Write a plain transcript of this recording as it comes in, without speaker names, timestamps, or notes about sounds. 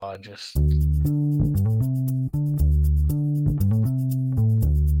meteorologist.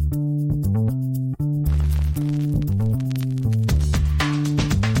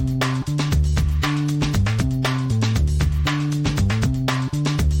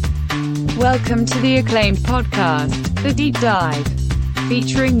 Welcome to the acclaimed podcast, The Deep Dive,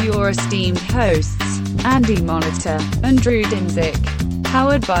 featuring your esteemed hosts, Andy Monitor and Drew Dinzik,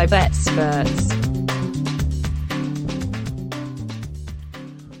 powered by BetSperts.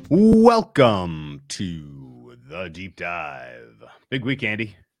 Welcome to The Deep Dive. Big week,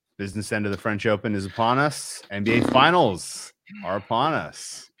 Andy. Business end of the French Open is upon us. NBA Finals are upon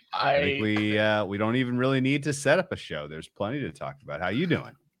us. I think we don't even really need to set up a show. There's plenty to talk about. How you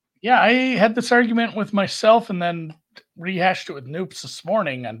doing? Yeah, I had this argument with myself and then rehashed it with Noops this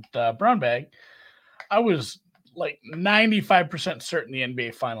morning on Brown Bag. I was like 95% certain the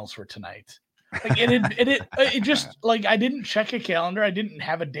NBA Finals were tonight. Like it just like I didn't check a calendar. I didn't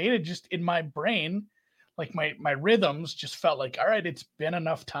have a date. It just in my brain, like my rhythms just felt like, all right, it's been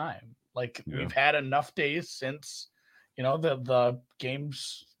enough time. Like we've had enough days since, the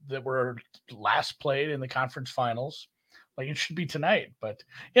games that were last played in the conference finals. Like it should be tonight, but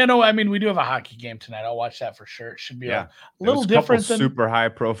we do have a hockey game tonight. I'll watch that for sure. It should be a little different than super high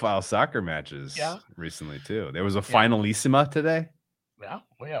profile soccer matches recently too. There was a finalissima today. Yeah.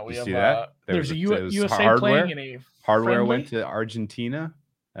 We have see that? There's a USA playing in a hardware friendly. Went to Argentina.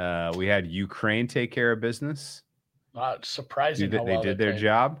 We had Ukraine take care of business. Surprising they did their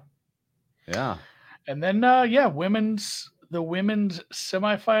job. Yeah. And then the women's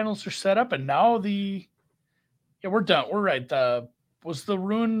semifinals are set up, and now we're done. We're right. Was the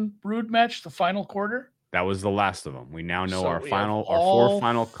Rude match the final quarter? That was the last of them. We now know our four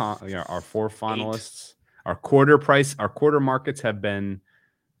finalists. Our quarter markets have been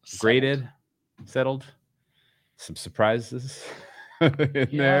graded, settled. Some surprises in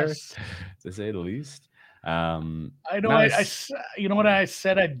there, to say the least. I know. I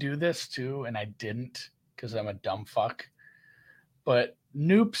said I'd do this too, and I didn't because I'm a dumb fuck. But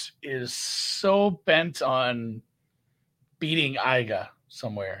Noops is so bent on beating Iga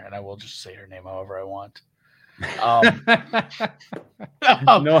somewhere, and I will just say her name however I want.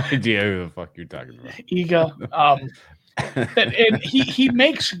 No idea who the fuck you're talking about. Iga. And he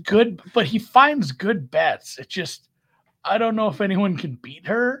makes good, but he finds good bets. It just, I don't know if anyone can beat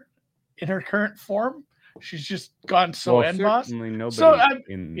her in her current form. She's just gone end boss. Nobody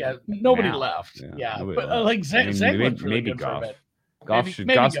left. Zach looked really good for a bit. Goff's going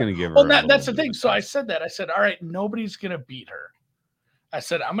to give her. Well, that's the thing. So I said that. I said, all right, nobody's going to beat her. I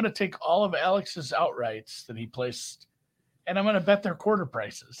said, I'm going to take all of Alex's outrights that he placed, and I'm going to bet their quarter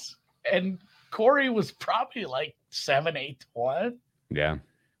prices. And Corey was probably like 7-8 to 1. Yeah.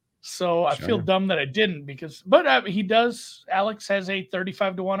 So I feel dumb that I didn't but he does. Alex has a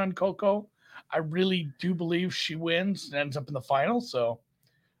 35 to 1 on Coco. I really do believe she wins and ends up in the final. So,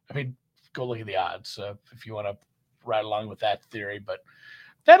 go look at the odds if you want to ride along with that theory, but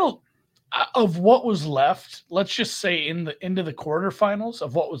that'll of what was left, let's just say into the quarterfinals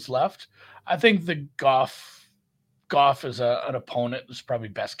of what was left, I think the Goff is an opponent is probably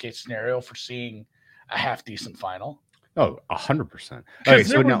best case scenario for seeing a half decent final. Oh, 100%. Okay,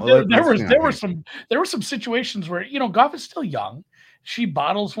 there were some situations where Goff is still young. She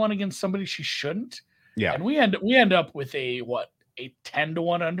bottles one against somebody she shouldn't. Yeah, and we end up with a 10 to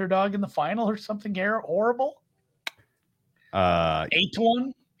 1 underdog in the final or something horrible. 8 to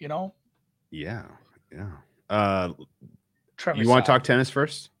 1, Yeah. Trevor, you want to talk tennis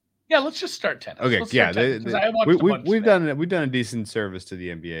first? Yeah, let's just start tennis. Okay, we've done a decent service to the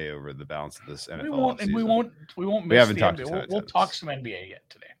NBA over the balance of this NFL. We won't. We haven't talked to NBA. We'll talk some NBA yet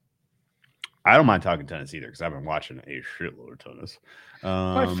today. I don't mind talking tennis either because I've been watching a shitload of tennis.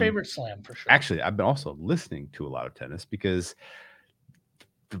 My favorite slam for sure. Actually, I've been also listening to a lot of tennis because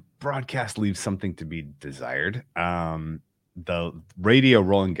the broadcast leaves something to be desired. The radio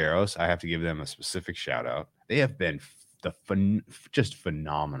Roland Garros, I have to give them a specific shout out. They have been just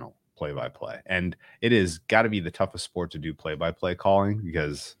phenomenal play-by-play, and it is got to be the toughest sport to do play-by-play calling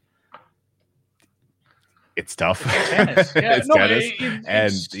because it's tough. It's tennis.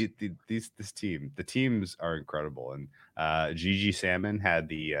 The teams are incredible. And Gigi Salmon had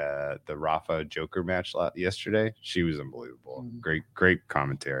the Rafa Joker match yesterday. She was unbelievable. Mm-hmm. Great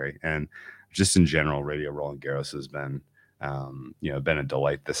commentary, and just in general, Radio Roland Garros has been been a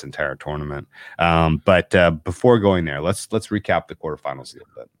delight this entire tournament. But before going there, let's recap the quarterfinals a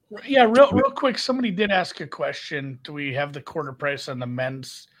little bit. Yeah, real quick. Somebody did ask a question. Do we have the quarter price on the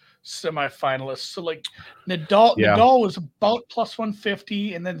men's semifinalists? So like Nadal was about plus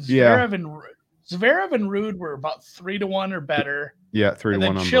 150, and then Zverev and Rude were about 3 to 1 or better. Yeah, 3-1 And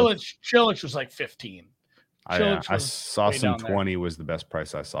then on both. Chilich was like 15. I saw some 20 was the best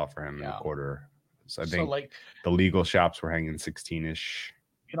price I saw for him in the quarter. So I think like the legal shops were hanging 16-ish.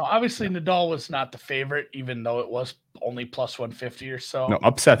 Obviously Nadal was not the favorite, even though it was only plus 150 or so. No,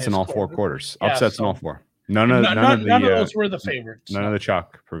 upsets in all four quarters. Yeah, upsets in all four. None of those were the favorites. None of the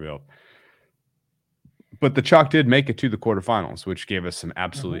chalk prevailed. But the chalk did make it to the quarterfinals, which gave us some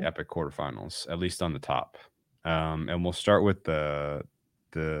absolutely epic quarterfinals, at least on the top. And we'll start with the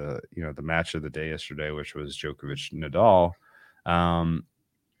match of the day yesterday, which was Djokovic Nadal.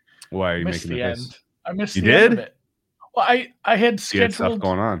 Why are you making the face? I missed you the did? end of it. Well, I had scheduled you had stuff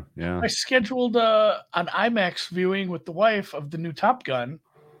going on. Yeah. I scheduled an IMAX viewing with the wife of the new Top Gun,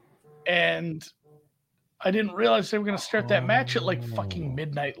 and I didn't realize they were going to start that match at like fucking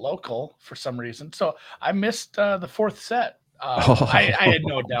midnight local for some reason. So I missed the fourth set. I had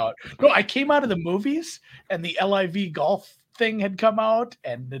no doubt. No, I came out of the movies and the LIV golf thing had come out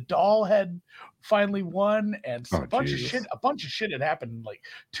and Nadal had finally won, and a bunch of shit had happened. Like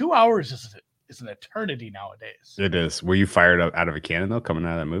 2 hours is an eternity nowadays. It is. Were you fired up out of a cannon though, coming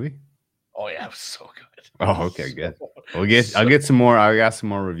out of that movie? Oh yeah, it was so good. Oh, okay, good. I'll get some more. I got some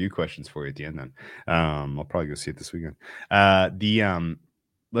more review questions for you at the end. Then I'll probably go see it this weekend.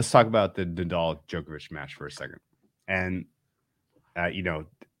 Let's talk about the Nadal Djokovic match for a second. And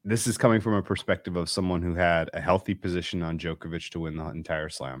this is coming from a perspective of someone who had a healthy position on Djokovic to win the entire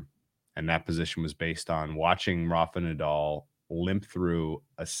slam, and that position was based on watching Rafa Nadal limp through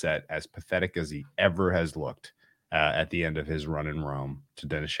a set as pathetic as he ever has looked at the end of his run in Rome to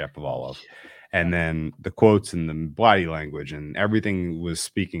Denis Shapovalov. And then the quotes and the body language and everything was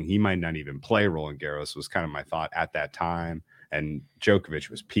speaking. He might not even play Roland Garros was kind of my thought at that time. And Djokovic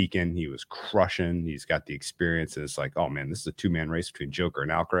was peaking. He was crushing. He's got the experience. And it's like, oh, man, this is a two-man race between Joker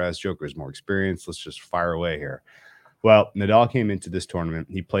and Alcaraz. Joker's more experienced. Let's just fire away here. Well, Nadal came into this tournament.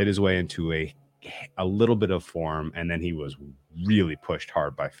 He played his way into a little bit of form, and then he was really pushed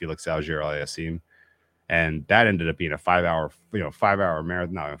hard by Felix Auger-Aliassime. And that ended up being a 5-hour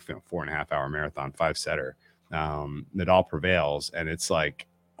marathon, 4.5-hour marathon, 5-setter. Nadal prevails, and it's like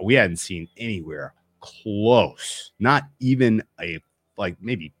we hadn't seen anywhere close, not even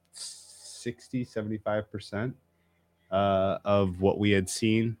maybe 60-75% of what we had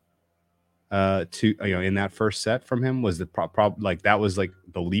seen in that first set from him was the that was like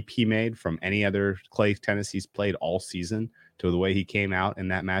the leap he made from any other clay tennis he's played all season to the way he came out in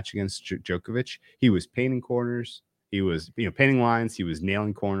that match against Djokovic. He was painting corners. He was painting lines. He was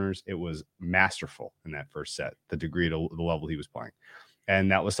nailing corners. It was masterful in that first set, the degree to the level he was playing.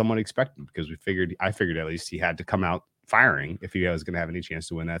 And that was somewhat expected because I figured at least he had to come out firing if he was going to have any chance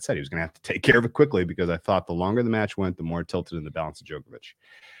to win that set. He was going to have to take care of it quickly because I thought the longer the match went, the more tilted in the balance of Djokovic.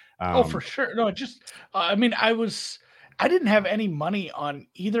 For sure. No, I didn't have any money on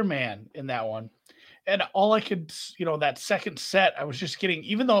either man in that one. And all I could, that second set, I was just getting,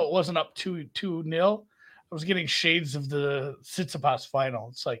 even though it wasn't up 2-0, I was getting shades of the Tsitsipas final.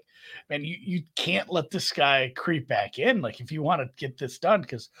 It's like, man, you can't let this guy creep back in. Like, if you want to get this done,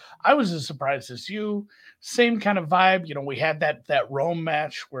 because I was as surprised as you. Same kind of vibe. We had that Rome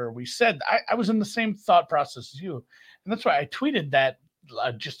match where we said I was in the same thought process as you, and that's why I tweeted that.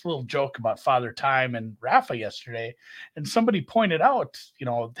 Just a little joke about Father Time and Rafa yesterday, and somebody pointed out,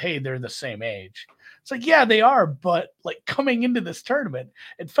 hey, they're the same age. It's like, yeah, they are, but like coming into this tournament,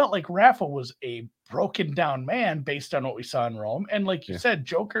 it felt like Rafa was a broken down man based on what we saw in Rome. And like you said,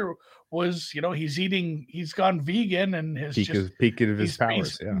 Joker was, he's gone vegan and his peak of his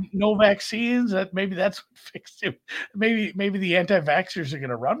powers. Yeah. No vaccines. Maybe that's what fixed him. Maybe the anti-vaxxers are going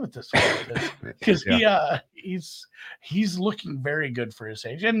to run with this one because he's looking very good for his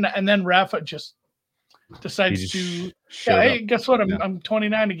age. And then Rafa just decides hey, guess what? I'm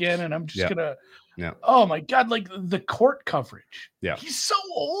 29 again, and I'm just gonna. Yeah. Oh my God! Like the court coverage. Yeah. He's so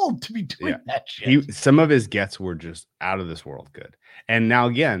old to be doing that shit. Some of his gets were just out of this world good. And now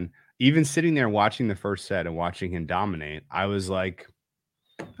again, even sitting there watching the first set and watching him dominate, I was like,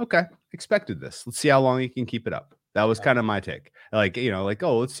 okay, expected this. Let's see how long he can keep it up. That was kind of my take. Let's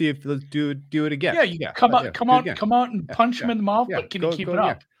see if let's do it again. Yeah, come out and punch him in the mouth, but can he keep it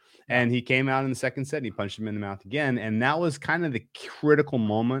up? And he came out in the second set and he punched him in the mouth again. And that was kind of the critical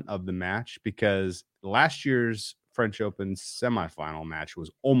moment of the match because last year's French Open semifinal match was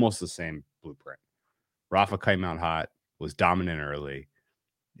almost the same blueprint. Rafa came out hot, was dominant early,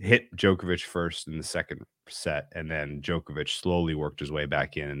 hit Djokovic first in the second set, and then Djokovic slowly worked his way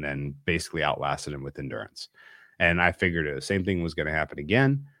back in and then basically outlasted him with endurance. And I figured the same thing was going to happen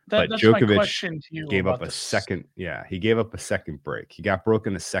again. But Djokovic gave up a second. Yeah, he gave up a second break. He got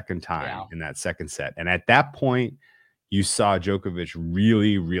broken a second time in that second set. And at that point, you saw Djokovic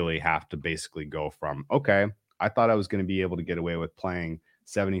really, really have to basically go from, okay, I thought I was going to be able to get away with playing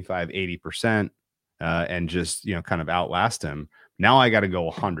 75, 80% and just, kind of outlast him. Now I got to go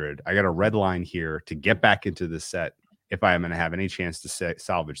 100. I got a red line here to get back into this set if I am going to have any chance to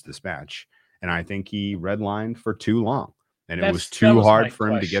salvage this match. And I think he redlined for too long. And it was too hard for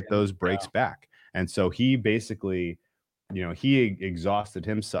him to get those breaks back. And so he basically, he exhausted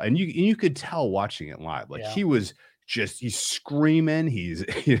himself. And you could tell watching it live. Like he was he's screaming.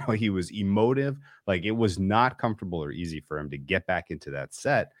 He was emotive. Like it was not comfortable or easy for him to get back into that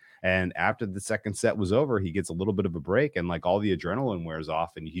set. And after the second set was over, he gets a little bit of a break and like all the adrenaline wears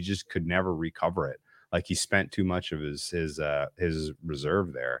off and he just could never recover it. Like he spent too much of his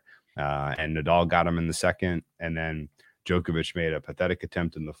reserve there. And Nadal got him in the second. And then Djokovic made a pathetic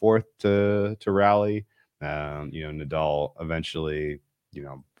attempt in the fourth to rally. Nadal eventually,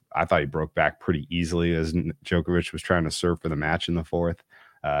 I thought he broke back pretty easily as Djokovic was trying to serve for the match in the fourth.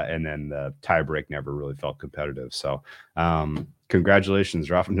 And then the tiebreak never really felt competitive. So congratulations,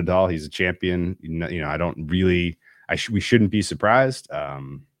 Rafa Nadal. He's a champion. I don't really, we shouldn't be surprised.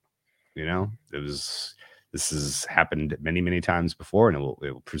 This has happened many, many times before, and it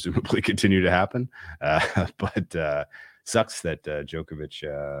will presumably continue to happen. But sucks that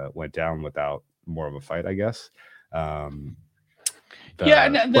Djokovic went down without more of a fight, I guess. And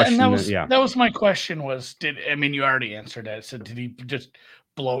that was my question was, you already answered that. So did he just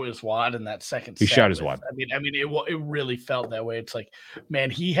blow his wad in that second set? He shot his wad. It really felt that way. It's like, man,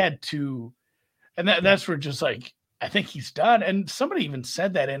 he had to, and that's where just like, I think he's done. And somebody even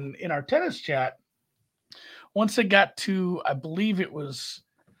said that in our tennis chat. Once it got to, I believe it was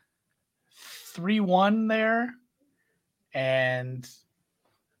 3-1 there. And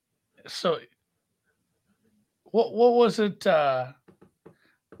so what was it?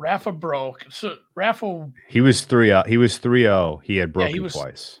 Rafa broke. So Rafa, he was 3-0. He was 3-0. He had broken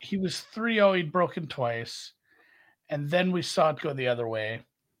twice. He was 3-0. He'd broken twice. And then we saw it go the other way.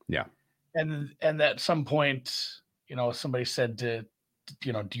 Yeah. And at some point, somebody said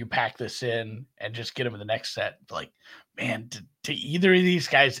do you pack this in and just get him in the next set? Like, man, to either of these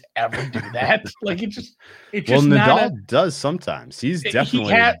guys ever do that? Like, it just Nadal does sometimes. He's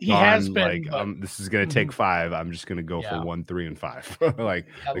definitely he has been like, this is going to take 5. I'm just going to go for 1, 3, and 5. like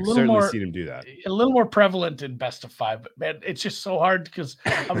certainly seen him do that. A little more prevalent in best of 5, but man, it's just so hard because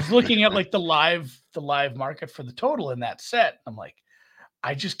I was looking at like the live market for the total in that set. I'm like,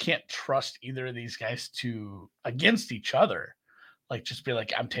 I just can't trust either of these guys against each other. Like, just be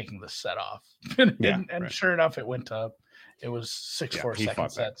like, I'm taking this set off. and sure enough, it went up. It was 6-4 second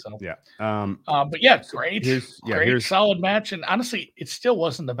set. So but yeah, great solid match. And honestly, it still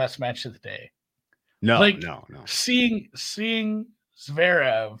wasn't the best match of the day. No. Seeing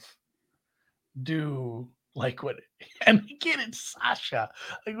Zverev do like what, and again, it's Sasha.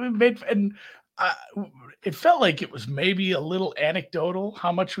 Like we made, and it felt like it was maybe a little anecdotal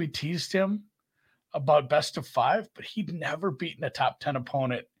how much we teased him about best of 5, but he'd never beaten a top 10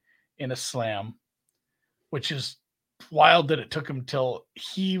 opponent in a slam, which is wild that it took him till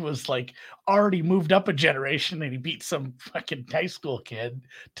he was like already moved up a generation and he beat some fucking high school kid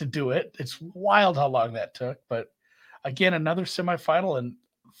to do it. It's wild how long that took. But again, another semifinal, and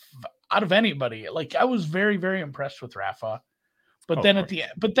out of anybody, like I was very, very impressed with Rafa. But then at the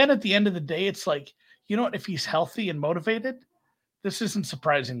end of the day, it's like, if he's healthy and motivated, this isn't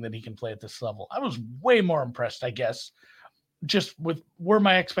surprising that he can play at this level. I was way more impressed, I guess, just with where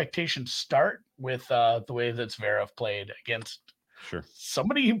my expectations start with the way that Zverev played against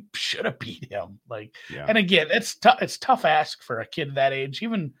somebody who should have beat him. And again, it's tough ask for a kid that age.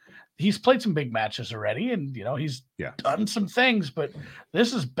 Even he's played some big matches already, and he's done some things. But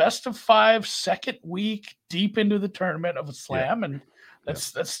this is best of 5, second week, deep into the tournament of a slam, and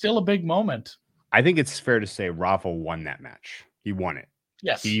that's still a big moment. I think it's fair to say Rafa won that match. He won it.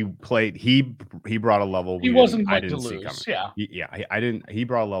 Yes. He played. He brought a level he wasn't going to lose. I didn't. He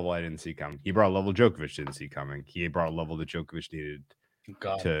brought a level I didn't see coming. He brought a level Djokovic didn't see coming. He brought a level that Djokovic needed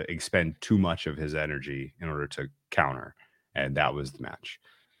to expend too much of his energy in order to counter, and that was the match.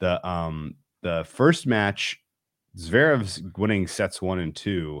 The first match, Zverev's winning sets 1 and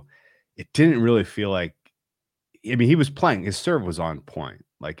 2. It didn't really feel like. I mean, he was playing. His serve was on point.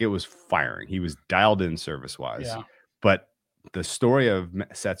 Like it was firing. He was dialed in service wise. Yeah. But the story of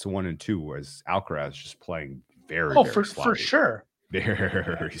sets 1 and 2 was Alcaraz just playing very for sure,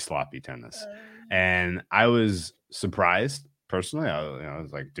 very sloppy tennis, and I was surprised personally. I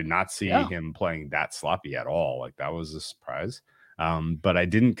was like, did not see him playing that sloppy at all. Like that was a surprise. But I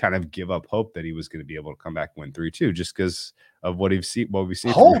didn't kind of give up hope that he was going to be able to come back and win 3-2 just because of what we've seen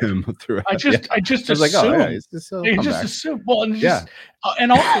from him throughout. I just I was like, oh yeah, it's just assumed. Well, and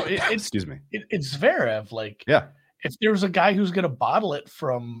and also it's excuse me, it's Zverev. Like, if there was a guy who's going to bottle it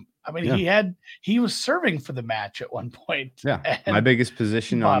from, I mean, he was serving for the match at one point. Yeah, my biggest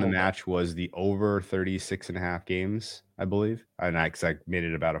position on the match was the over 36.5 games, I believe, and I made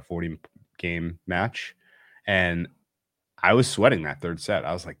it about a 40 game match, and I was sweating that third set.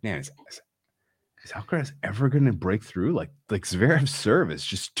 I was like, man, is Alcaraz ever going to break through? Like Zverev's serve is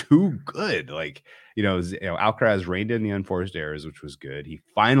just too good. Like, Alcaraz reined in the unforced errors, which was good. He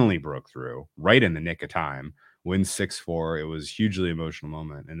finally broke through right in the nick of time, wins 6-4. It was a hugely emotional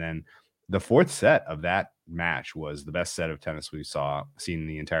moment. And then the fourth set of that match was the best set of tennis we've seen in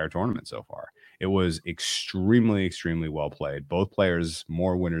the entire tournament so far. It was extremely, extremely well played. Both players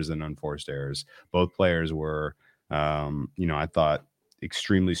more winners than unforced errors. Both players were, I thought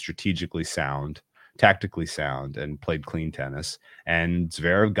extremely strategically sound, tactically sound, and played clean tennis. And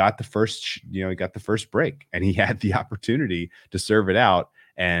Zverev got the first break, and he had the opportunity to serve it out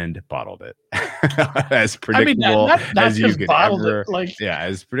and bottled it. As predictable as you could ever,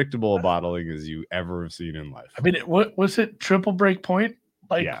 as predictable a bottling as you ever have seen in life. I mean, what was it? Triple break point,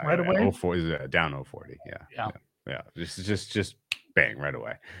 right away. 0-4, down 0-40. Yeah. Just bang right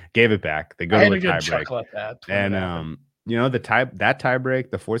away. Gave it back. They go to the tiebreak, and that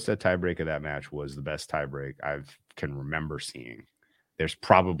tiebreak, the fourth set tiebreak of that match was the best tiebreak I can remember seeing. There's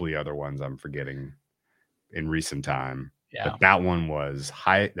probably other ones I'm forgetting in recent time. Yeah. But that one was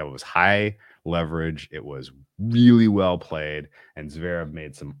high. That was high leverage. It was really well played, and Zverev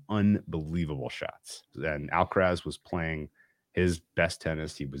made some unbelievable shots. And Alcaraz was playing his best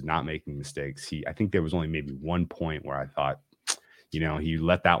tennis. He was not making mistakes. I think there was only maybe one point where I thought, he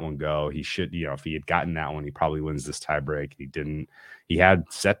let that one go. He should, if he had gotten that one, he probably wins this tiebreak. He didn't. He had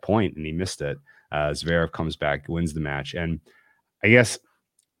set point and he missed it. Zverev comes back, wins the match, and I guess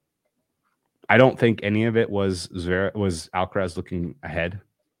I don't think any of it was Alcaraz looking ahead.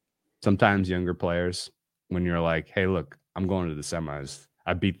 Sometimes younger players, when you're like, hey, look, I'm going to the semis.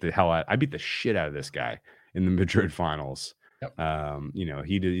 I beat the shit out of this guy in the Madrid finals. Yep.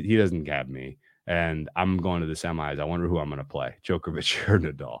 He doesn't gab me, and I'm going to the semis. I wonder who I'm going to play, Djokovic or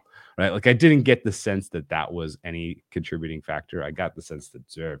Nadal, right? Like, I didn't get the sense that was any contributing factor. I got the sense that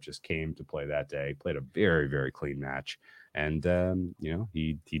Zverev just came to play that day, played a very, very clean match. And,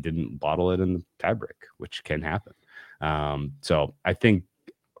 he didn't bottle it in the tiebreak, which can happen. So I think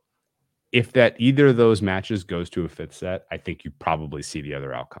if either of those matches goes to a fifth set, I think you probably see the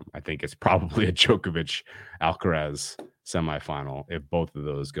other outcome. I think it's probably a Djokovic Alcaraz semifinal if both of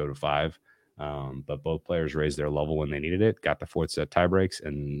those go to 5. But both players raised their level when they needed it, got the fourth set tiebreaks,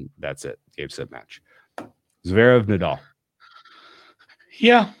 and that's it. Game, set, match. Zverev, Nadal.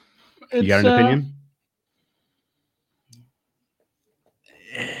 Yeah. You got an opinion?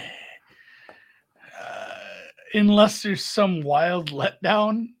 Unless there's some wild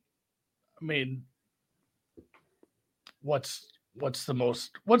letdown, I mean, what's the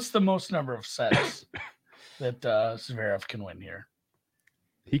most number of sets that Zverev can win here?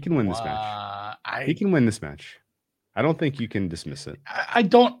 He can win this match. He can win this match. I don't think you can dismiss it.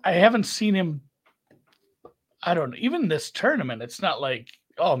 I haven't seen him. I don't know. Even this tournament, it's not like,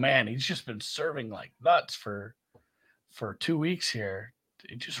 oh man, he's just been serving like nuts for 2 weeks here.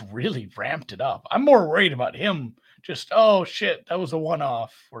 It just really ramped it up. I'm more worried about him. Just, oh shit, that was a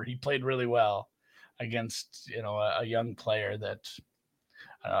one-off where he played really well against a young player that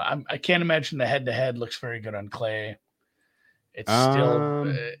I can't imagine the head-to-head looks very good on clay. It's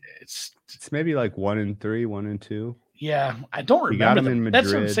still it's maybe like 1-3, 1-2. Yeah, I don't remember them.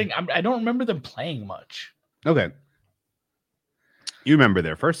 That's what I'm saying. I don't remember them playing much. Okay. You remember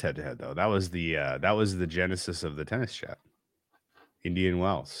their first head-to-head though. That was the genesis of the tennis chat. Indian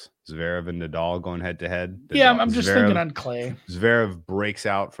Wells, Zverev and Nadal going head-to-head. Yeah, I'm just thinking on clay. Zverev breaks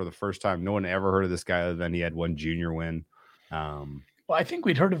out for the first time. No one ever heard of this guy other than he had one junior win. Well, I think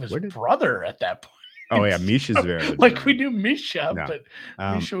we'd heard of his brother at that point. Oh yeah, Misha Zverev. Like we knew Misha, but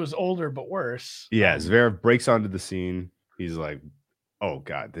Misha was older but worse. Yeah, Zverev breaks onto the scene. He's like, oh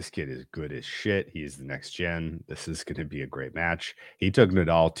God, this kid is good as shit. He's the next gen. This is going to be a great match. He took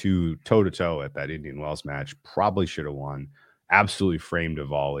Nadal toe-to-toe at that Indian Wells match. Probably should have won. Absolutely framed a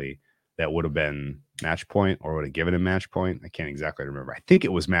volley that would have been match point or would have given him match point. I can't exactly remember. I think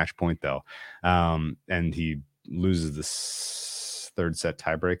it was match point though. And he loses this third set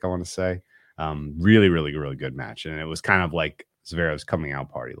tiebreak, I want to say. Really, really, really good match. And it was kind of like Zverev's coming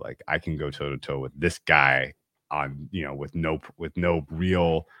out party. Like, I can go toe to toe with this guy on, with no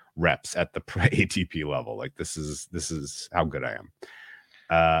real reps at the ATP level. Like this is how good I am.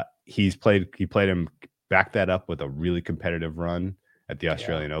 He played him, back that up with a really competitive run at the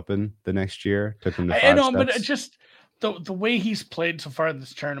Australian Open the next year. Took him to 5 I know, steps. but it just the way he's played so far in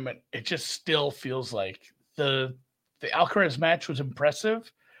this tournament, it just still feels like the Alcaraz match was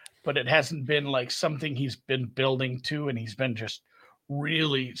impressive, but it hasn't been like something he's been building to, and he's been just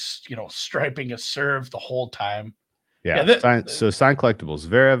really, striping a serve the whole time. Yeah. So sign collectibles.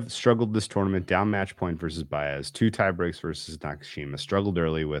 Zverev struggled this tournament, down match point versus Baez, 2 tie breaks versus Nakashima, struggled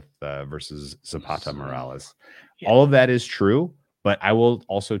early with versus Zapata Morales. Yeah. All of that is true, but I will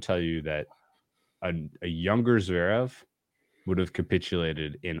also tell you that a younger Zverev would have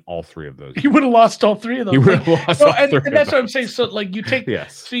capitulated in all 3 of those. He would have lost all 3 of those. He would have lost all 3 and that's what I'm saying. So like you take,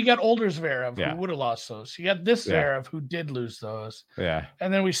 yes. So you got older Zverev who would have lost those. You got this Zverev who did lose those. Yeah.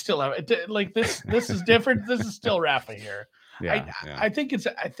 And then we still have it. Like this is different. This is still Rafa here. Yeah. I think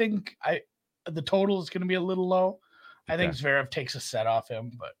the total is going to be a little low. I think Zverev takes a set off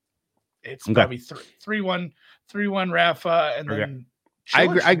him, but it's probably 3-1 Rafa, and then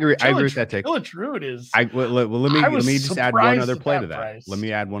Cilic, I agree with that take. Cilic Ruud is. Let me just add one other play to that. Price. Let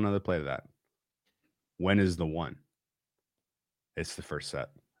me add one other play to that. When is the one? It's the first set.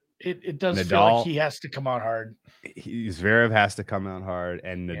 It does Nadal, feel like he has to come out hard. Zverev has to come out hard,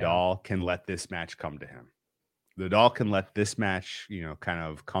 and Nadal can let this match come to him. Nadal can let this match, kind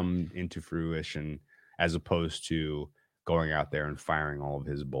of come into fruition, as opposed to going out there and firing all of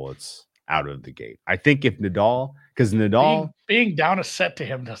his bullets out of the gate. I think if Nadal, because Nadal being down a set to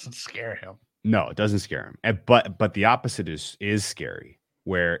him doesn't scare him. No, it doesn't scare him. But the opposite is scary.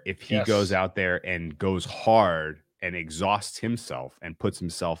 Where if he goes out there and goes hard and exhausts himself and puts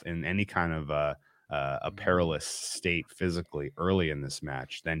himself in any kind of a perilous state physically early in this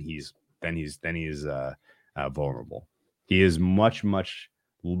match, then he's vulnerable. He is much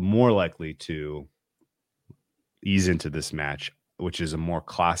more likely to ease into this match, which is a more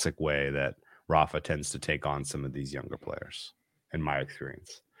classic way that Rafa tends to take on some of these younger players, in my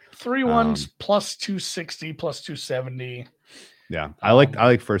experience. 3-1s plus 260 plus 270. Yeah, I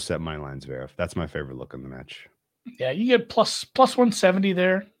like first set money lines, Zverev. That's my favorite look in the match. Yeah, you get plus 170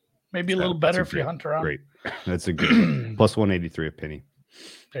 there. Maybe a little better if you hunt around. Great. That's a good plus 183 a penny.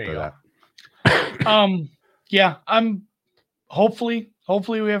 There you go. Yeah, I'm hopefully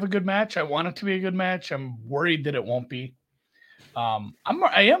we have a good match. I want it to be a good match. I'm worried that it won't be. I'm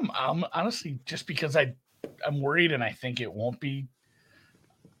honestly, just because I'm worried and I think it won't be.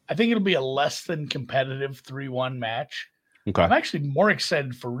 I think it'll be a less than competitive 3-1 match. Okay. I'm actually more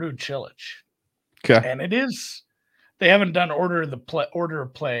excited for Ruud Cilic. Okay. And it is, they haven't done order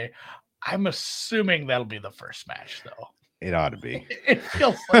of play. I'm assuming that'll be the first match though. It ought to be. It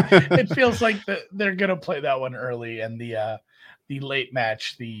feels like they're gonna play that one early, and the late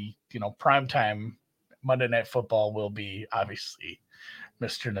match, the primetime Monday Night Football will be obviously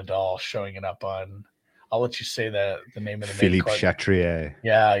Mr. Nadal showing it up on. I'll let you say the name of the Philippe Chatrier.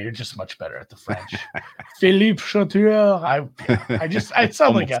 Yeah, you're just much better at the French. Philippe Chatrier. I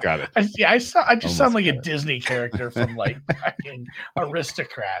sound like a Disney character from like fucking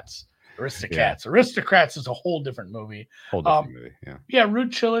Aristocrats. Aristocrats is a whole different movie. Yeah,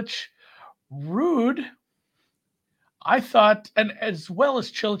 Ruud Cilic. Ruud, I thought, and as well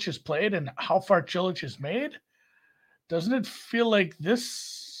as Cilic has played and how far Cilic has made, doesn't it feel like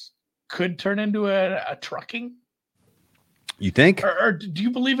this could turn into a trucking? You think? Or do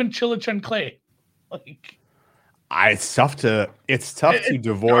you believe in Cilic on clay? Like, it's tough to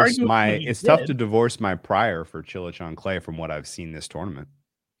divorce my prior for Cilic on clay from what I've seen this tournament.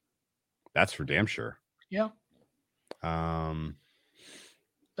 That's for damn sure. Yeah.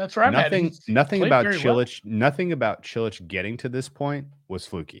 That's right. Nothing about Cilic. Well. Nothing about Cilic getting to this point was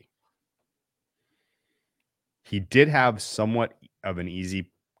fluky. He did have somewhat of an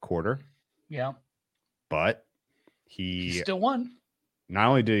easy quarter. Yeah. But he still won. Not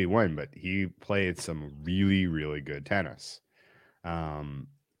only did he win, but he played some really, really good tennis.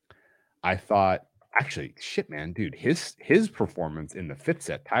 I thought, actually, shit, man, dude, his performance in the 5th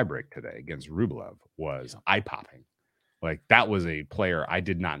set tiebreak today against Rublev was eye-popping. Like, that was a player I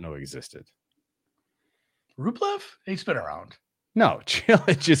did not know existed. Rublev? He's been around. No,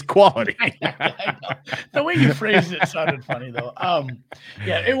 Cilic is quality. I know. The way you phrased it sounded funny, though.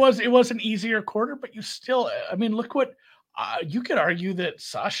 Yeah, it was an easier quarter, but you still, I mean, look what you could argue that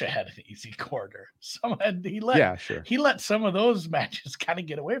Sasha had an easy quarter. He let some of those matches kind of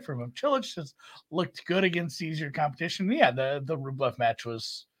get away from him. Cilic just looked good against easier competition. Yeah, the Rublev match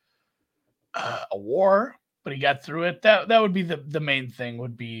was a war, but he got through it. That would be the main thing.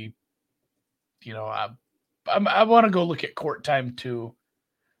 Would be, I want to go look at court time too,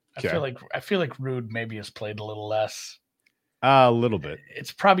 I feel like Rude maybe has played a little less. A little bit.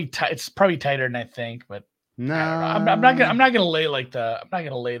 It's probably it's probably tighter than I think, but No, I don't know. I'm not gonna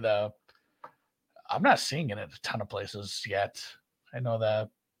lay I'm not seeing it at a ton of places yet. I know that,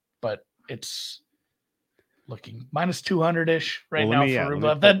 but it's looking minus 200-ish right now for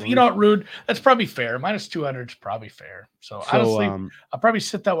Rublev. Rude, that's probably fair. Minus 200 is probably fair. So honestly, I'll probably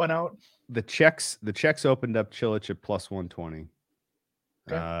sit that one out. The Czechs opened up Cilic at plus 120.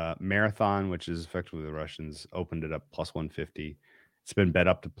 Okay. Marathon, which is effectively the Russians, opened it up plus 150. It's been bet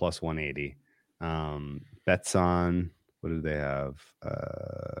up to plus 180. Bets on, what do they have?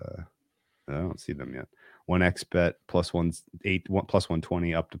 I don't see them yet. 1x bet plus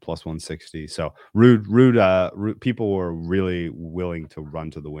 120 up to plus 160. So Rude people were really willing to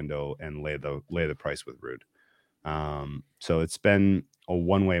run to the window and lay the price with Rude. So it's been a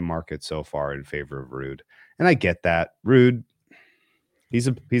one-way market so far in favor of Rude, and I get that. Rude, he's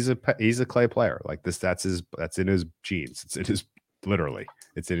a clay player. Like this, that's in his genes. It's in his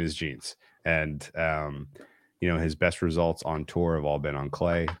genes. And his best results on tour have all been on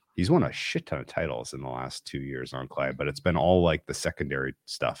clay. He's won a shit ton of titles in the last 2 years on clay, but it's been all like the secondary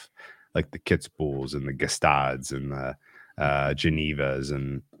stuff, like the Kitzbühels and the Gestads and the Genevas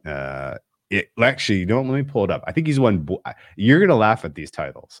and actually, let me pull it up. I think he's won. You're gonna laugh at these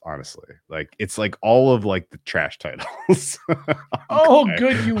titles, honestly. Like it's like all of like the trash titles. Oh,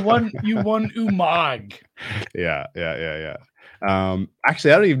 good! You won Umag. Yeah.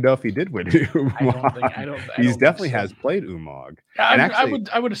 Actually, I don't even know if he did win Umag. I don't. He's definitely has played Umag.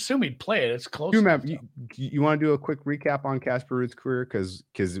 I would assume he'd play it. It's close. You want to do a quick recap on Casper Ruud's career because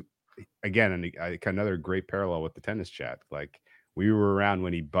again, another great parallel with the tennis chat. Like we were around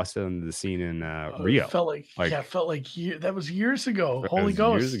when he busted onto the scene in Rio. Felt like that was years ago. Holy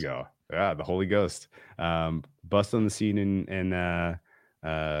Ghost. Years ago. Yeah, the Holy Ghost. Busted on the scene in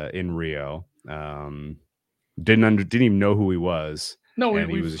Rio. Didn't even know who he was. No,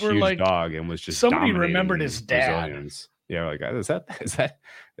 he was a huge dog and was just somebody remembered his dad. Brazilians. Yeah, like is that?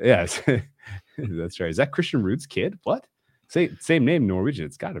 Yeah, that's right. Is that Christian Ruud's kid? What? Same name, Norwegian.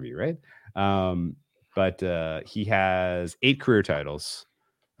 It's got to be right. But he has 8 career titles.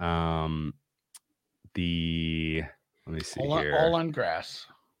 Let me see here. All on grass.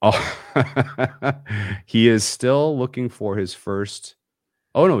 Oh, he is still looking for his first.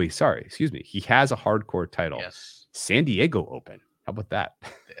 Oh no, excuse me. He has a hardcore title. Yes. San Diego Open. How about that?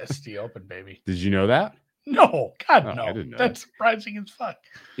 The SD Open, baby. Did you know that? No, God, no. I didn't know That's surprising as fuck.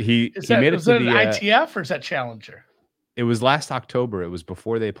 He made it to the ITF or is that Challenger? It was last October. It was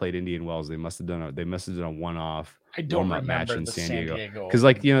before they played Indian Wells. They must have done a one-off warm-up match in San Diego. Because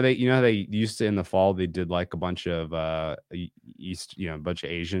like they used to in the fall they did like a bunch of a bunch of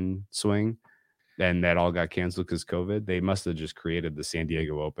Asian swing, and that all got canceled because COVID. They must have just created the San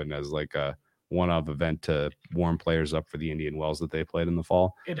Diego Open as like a one-off event to warm players up for the Indian Wells that they played in the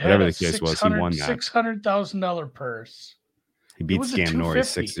fall. Whatever the case was, he won that $600,000 purse. He beat Scam Norrie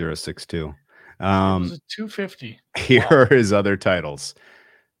 6-0, 6-2. It was a 250. Here are his other titles: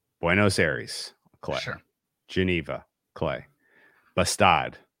 Buenos Aires, clay. Sure. Geneva, clay.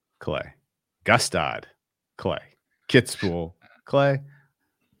 Bastad, clay. Gustad, clay. Kitzbühel, clay.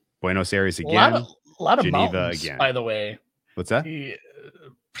 Buenos Aires again. A lot of Geneva mountains, again. By the way. What's that?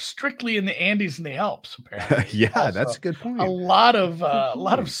 Strictly in the Andes and the Alps, apparently. Yeah, also, that's a good point. A lot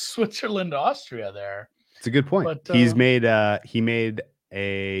of Switzerland, Austria there. It's a good point. But, he made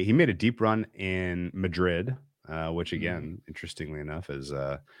a deep run in Madrid, which again, interestingly enough, is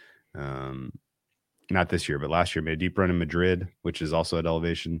not this year, but last year made a deep run in Madrid, which is also at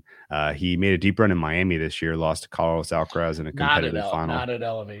elevation. He made a deep run in Miami this year, lost to Carlos Alcaraz in a competitive final. Not at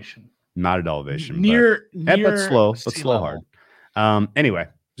elevation. Not at elevation. But slow hard. Anyway,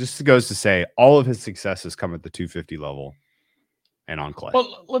 just goes to say all of his successes come at the 250 level and on clay.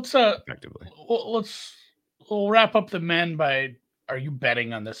 Well, let's effectively. We'll wrap up the men by, are you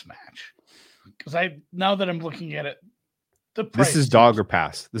betting on this match? Because now that I'm looking at it, the price. This is dog or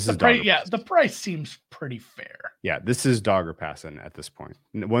pass. The price seems pretty fair. Yeah, this is dog or pass at this point.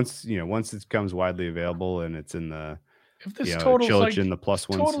 Once it becomes widely available and it's in the if this total Cilic in the plus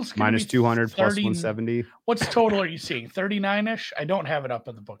minus 200 plus 170. What's total are you seeing? 39-ish? I don't have it up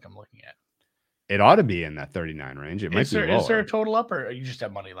in the book I'm looking at. It ought to be in that 39 range. It might be lower. Is there a total up or you just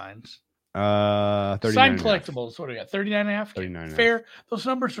have money lines? 39 signed collectibles. What do we got? 39.5. 39 fair. Those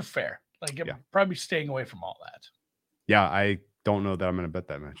numbers are fair. Like I'm probably staying away from all that. Yeah, I don't know that I'm going to bet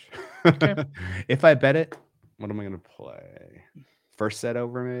that much. Okay. If I bet it, what am I going to play? First set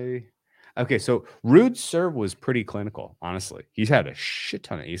over maybe. Okay, so Ruud's serve was pretty clinical, honestly. He's had a shit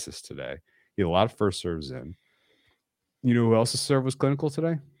ton of aces today. He had a lot of first serves in. You know who else's serve was clinical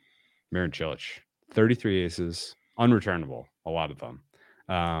today? Marin Cilic, 33 aces, unreturnable, a lot of them.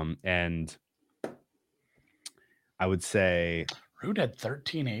 And I would say Rude had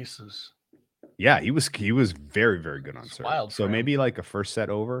 13 aces. yeah, he was very, very good on serve. Wild So for him. maybe like a first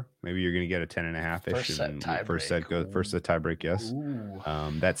set over. Maybe you're gonna get a 10.5 ish. First set tie First set break. first set tie break, yes. Ooh.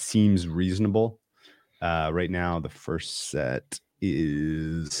 That seems reasonable. Right now, the first set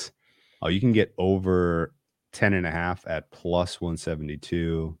is you can get over 10.5 at plus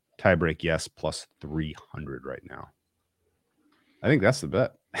 172. Tie break, yes, plus 300 right now. I think that's the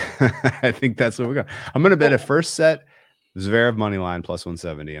bet. I think that's what we got. I'm gonna bet a first set Zverev money line plus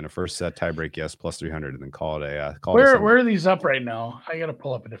 170 and a first set tie break, yes, plus 300, and then call it a Where are these up right now? I gotta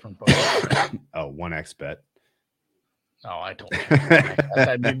pull up a different book. 1x bet. No, I don't.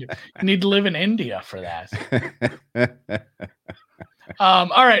 I need to live in India for that.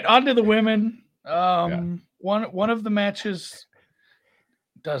 All right, on to the women. One of the matches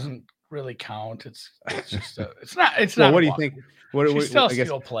doesn't really count. It's just it's not. What do you think? She's still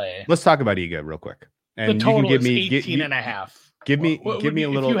skill play. Let's talk about Iga real quick. And the total you can give is me 18 and a half. Give me a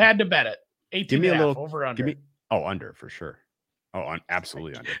little. If you had to bet it, 18 give me and a little over under. Under for sure.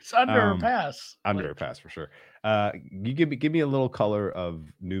 Absolutely under. It's under or pass. Under or pass for sure. You give me a little color of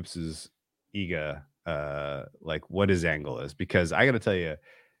Noops's Iga, like what his angle is, because I got to tell you,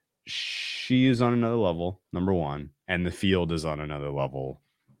 she is on another level, number one, and the field is on another level,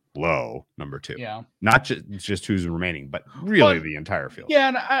 low, number two. Yeah, not just who's remaining, but really the entire field. Yeah,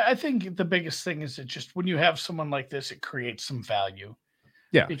 and I think the biggest thing is that just when you have someone like this, it creates some value.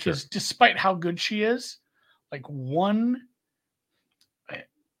 Yeah, because despite how good she is, like why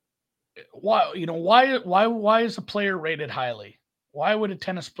is a player rated highly? Why would a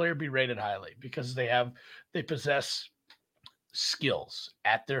tennis player be rated highly? Because they possess skills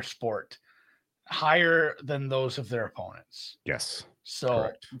at their sport higher than those of their opponents. Yes. So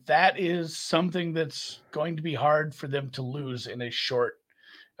correct. That is something that's going to be hard for them to lose in a short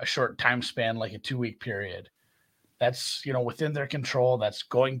time span, like a 2-week period. That's, within their control. That's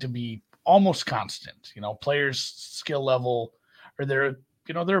going to be almost constant. Players' skill level or their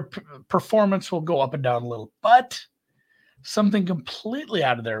performance will go up and down a little, but something completely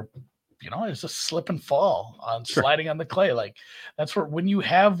out of their, is a slip and fall on sliding on the clay. Like that's where, when you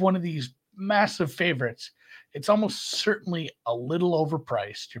have one of these massive favorites, it's almost certainly a little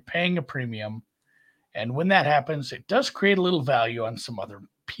overpriced. You're paying a premium. And when that happens, it does create a little value on some other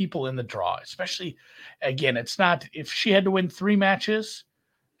people in the draw, especially, again, it's not, if she had to win 3 matches,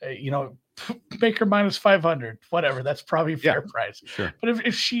 make her minus 500, whatever. That's probably a fair price. Sure. But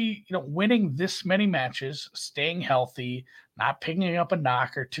if she, winning this many matches, staying healthy, not picking up a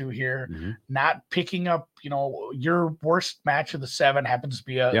knock or two here, not picking up, your worst match of the 7 happens to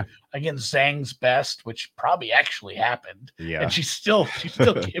be against Zhang's best, which probably actually happened. Yeah. And she still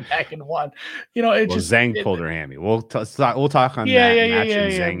came back and won. Zhang pulled her hammy. We'll talk on that match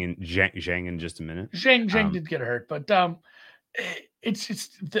and Zhang in just a minute. Zhang did get hurt, but it's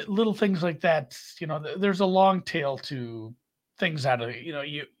the little things like that. There's a long tail to things out of it.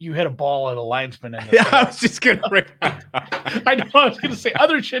 You hit a ball at a linesman. I was just gonna bring. I know. I was gonna say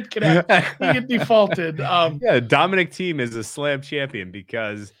other shit can happen. You get defaulted. Dominic Thiem is a slam champion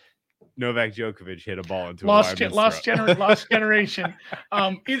because Novak Djokovic hit a ball into lost generation.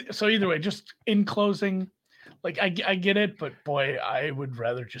 So either way, just in closing, like I get it, but boy, I would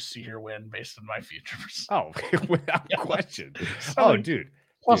rather just see her win based on my futures. Oh, without question. So, dude.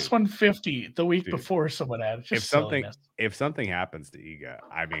 Plus 150 the week before someone had. If something happens to Iga,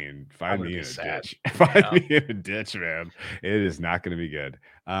 I mean, find me in a ditch. Find me in a ditch, man. It is not going to be good.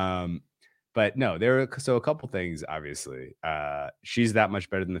 But no, there are a couple things. Obviously, she's that much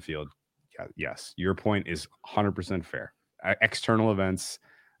better than the field. Yes, your point is 100% fair. External events,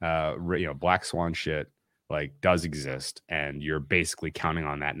 black swan shit, like does exist, and you're basically counting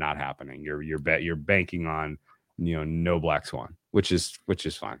on that not happening. You're banking on no black swan, which is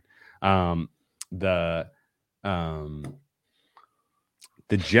fine. The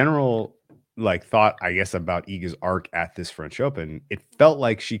general thought, I guess, about Iga's arc at this French Open, it felt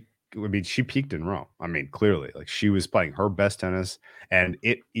like she peaked in Rome. I mean, clearly, she was playing her best tennis, and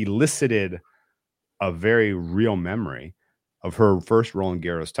it elicited a very real memory of her first Roland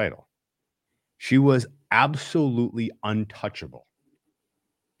Garros title. She was absolutely untouchable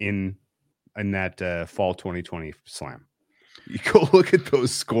in that fall 2020 slam. You go look at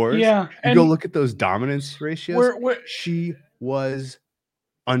those scores. Yeah. You go look at those dominance ratios. She was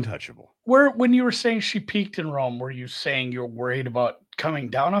untouchable. When you were saying she peaked in Rome, were you saying you're worried about coming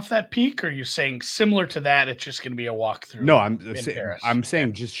down off that peak? Or are you saying similar to that, it's just going to be a walkthrough? No, I'm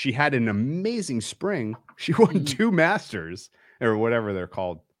saying just she had an amazing spring. She won 2 Masters or whatever they're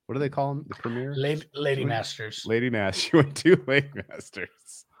called. What do they call them? The premier? Lady Masters. Lady Masters. She won 2 Lady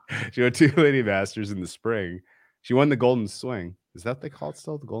Masters. She won 2 Lady Masters in the spring. She won the Golden Swing. Is that what they call it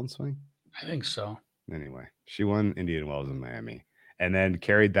still? The Golden Swing? I think so. Anyway, she won Indian Wells in Miami and then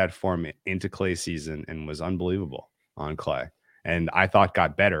carried that form into clay season and was unbelievable on clay. And I thought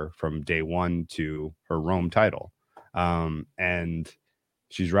got better from day one to her Rome title. And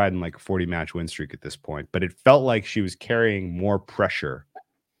she's riding like a 40-match win streak at this point. But it felt like she was carrying more pressure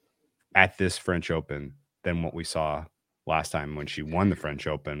at this French Open than what we saw last time when she won the French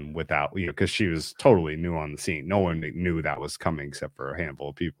Open without, because she was totally new on the scene. No one knew that was coming except for a handful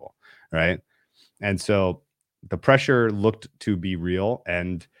of people, right? And so the pressure looked to be real,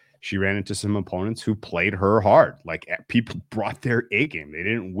 and she ran into some opponents who played her hard. Like people brought their A game; they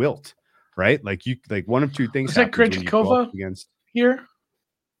didn't wilt, right? Like one of two things. Was that Krejcikova against here?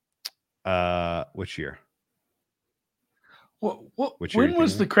 Which year? When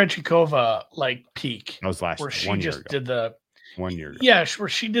was the Krejcikova peak? That was last where year. she 1 year just ago. did the 1 year ago. Yeah, where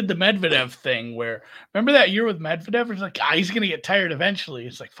she did the Medvedev thing. Where remember that year with Medvedev? It's like he's gonna get tired eventually.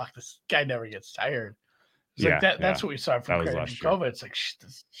 It's like fuck, this guy never gets tired. It's like that. That's what we saw from Krejcikova. It's like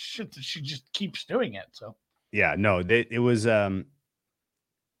shit. She just keeps doing it. So yeah, no, it was.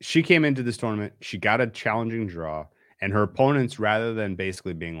 She came into this tournament. She got a challenging draw, and her opponents, rather than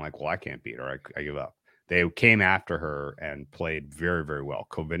basically being like, "Well, I can't beat her. I give up," they came after her and played very, very well.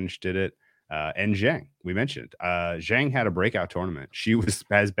 Kovinic did it, and Zhang. We mentioned Zhang had a breakout tournament. She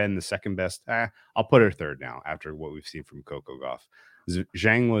has been the second best. I'll put her third now after what we've seen from Coco Gauff.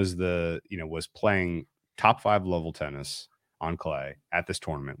 Zhang was was playing top 5 level tennis on clay at this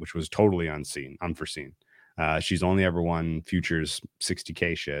tournament, which was totally unforeseen. She's only ever won futures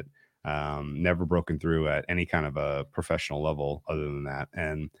 60K shit. Never broken through at any kind of a professional level other than that.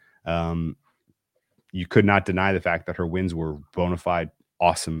 And you could not deny the fact that her wins were bona fide,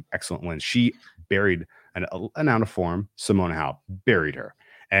 awesome, excellent wins. She buried an out of form Simona Halep, buried her.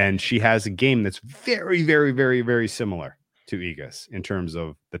 And she has a game that's very, very, very, very similar to Iga's in terms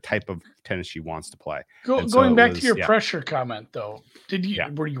of the type of tennis she wants to play. Going back to your pressure comment, though,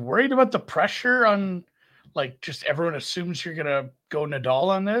 were you worried about the pressure on just everyone assumes you're gonna go Nadal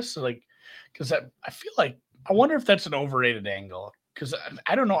on this? Because I feel like I wonder if that's an overrated angle. Because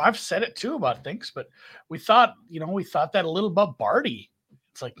I don't know, I've said it too about things, but we thought that a little about Barty.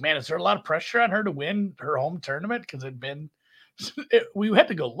 It's like, man, is there a lot of pressure on her to win her home tournament? Because we had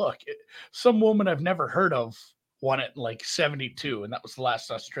to go look. Some woman I've never heard of won it in 72, and that was the last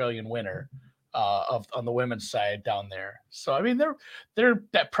Australian winner on the women's side down there. So I mean, they're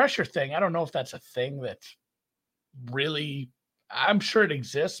that pressure thing. I don't know if that's a thing that's really. I'm sure it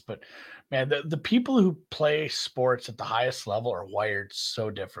exists, but man, the people who play sports at the highest level are wired so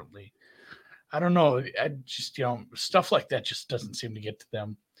differently. I don't know. I just stuff like that just doesn't seem to get to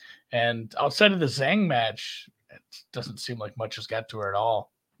them. And outside of the Zhang match, it doesn't seem like much has got to her at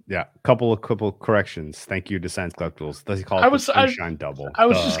all. Yeah, couple corrections. Thank you to Science Collectibles. Does he call it the Sunshine Double? I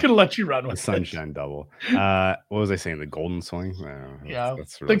was just gonna let you run with the Sunshine Double. What was I saying? The Golden Swing? Yeah,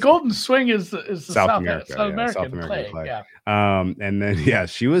 the Golden Swing is the South American play. Yeah. And then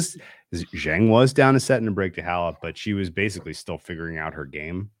Zhang was down a set and a break to Halep, but she was basically still figuring out her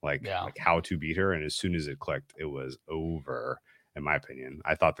game, like how to beat her. And as soon as it clicked, it was over. In my opinion,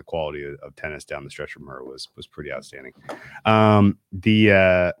 I thought the quality of tennis down the stretch from her was pretty outstanding.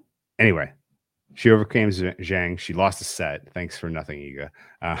 Anyway, she overcame Zhang. She lost a set. Thanks for nothing, Iga.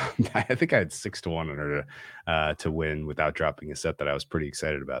 I think I had 6-1 on her to win without dropping a set that I was pretty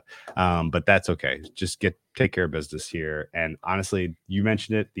excited about. But that's okay. Just take care of business here. And honestly, you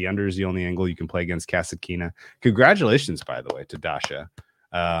mentioned it. The under is the only angle you can play against Kasatkina. Congratulations, by the way, to Dasha.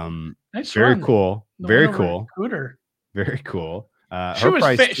 Nice very run. Cool. Very cool. Cooter. Very cool. She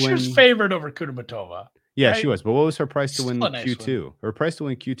was favored over Kudermetova. Yeah, right? She was. But what was her price to win nice Q2? one. Her price to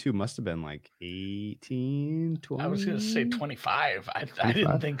win Q2 must have been 18, 20. I was going to say 25. I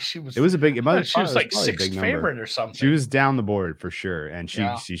didn't think she was. It was a big. She was sixth favorite or something. She was down the board for sure, and she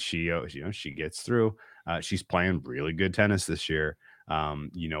gets through. She's playing really good tennis this year.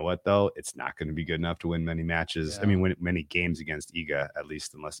 You know what though? It's not going to be good enough to win many matches. Yeah. I mean, win many games against Iga, at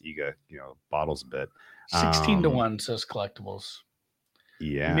least, unless Iga bottles a bit. 16-1 says Collectibles.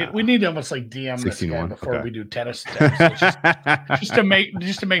 Yeah, we need to almost DM this guy before we do tennis just to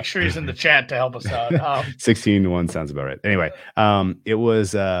make sure he's in the chat to help us out. 16-1 sounds about right. Anyway, it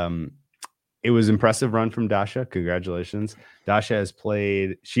was impressive run from Dasha. Congratulations. Dasha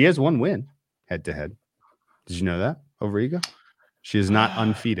she has one win head to head. Did you know that over Iga? She is not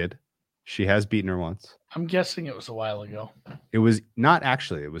undefeated. She has beaten her once. I'm guessing it was a while ago. It was not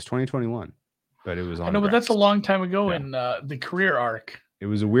actually. It was 2021, but it was on. I know, but that's a long time ago in the career arc. It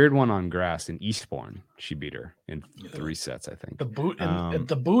was a weird one on grass in Eastbourne. She beat her in 3 sets, I think.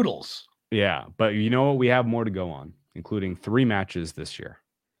 The Boodles. Yeah, but you know what? We have more to go on, including 3 matches this year,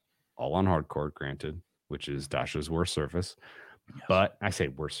 all on hard court, granted, which is Dasha's worst surface. Yes. But I say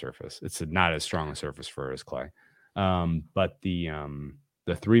worst surface. It's not as strong a surface for her as clay. But the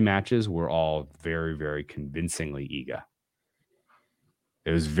 3 matches were all very, very convincingly Iga.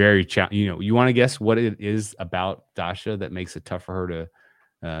 It was very you want to guess what it is about Dasha that makes it tough for her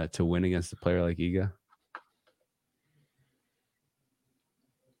to win against a player like Iga?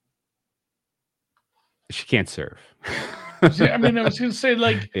 She can't serve. I mean, I was going to say,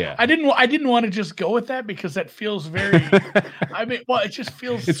 like, yeah. I didn't want to just go with that because that feels very. I mean, well, it just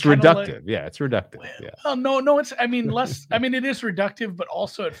feels. It's reductive. Like, yeah, it's reductive. Yeah. Well, no, it's. I mean, less. I mean, it is reductive, but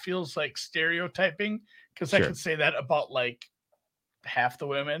also it feels like stereotyping because I can say that about like half the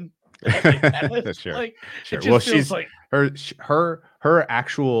women. Sure. Like, sure. It just feels like her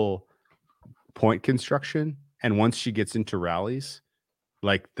actual point construction, and once she gets into rallies,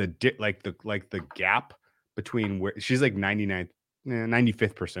 like the gap between where she's like 95th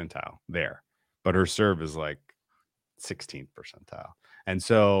percentile there, but her serve is like 16th percentile, and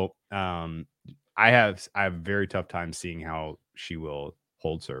so I have a very tough time seeing how she will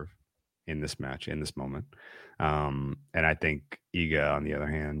hold serve in this match, in this moment. And I think Iga, on the other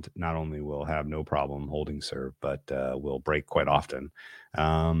hand, not only will have no problem holding serve, but will break quite often.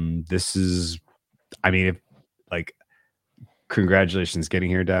 This is, I mean, congratulations getting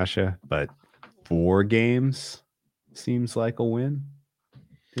here, Dasha, but 4 games seems like a win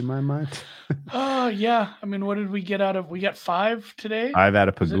in my mind. Yeah. I mean, what did we get out of? We got 5 today. 5 out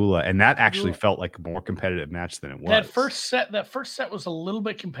of Pegula, and that actually felt like a more competitive match than it was. That first set was a little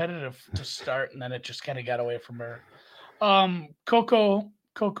bit competitive to start, and then it just kind of got away from her. Coco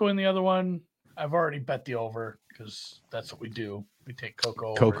in the other one, I've already bet the over because that's what we do. We take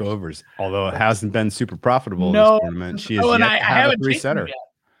Coco overs. Although it hasn't been super profitable in this tournament, she has yet to have a 3-setter.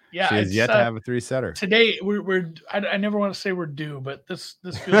 Yeah, she has yet to have a 3-setter. Today I never want to say we're due, but this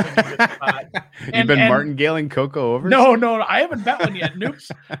feels like a good spot. You've been martingaling Coco overs? No, I haven't bet one yet.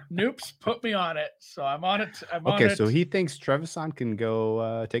 Noops put me on it, so I'm on it. Okay, so he thinks Trevisan can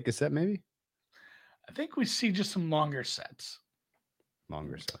go take a set, maybe. I think we see just some longer sets.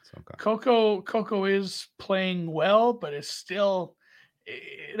 Longer sets, okay. Coco is playing well, but it's still.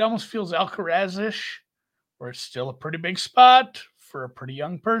 It almost feels Alcaraz-ish, where it's still a pretty big spot for a pretty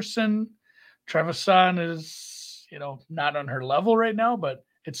young person. Trevisan is, not on her level right now, but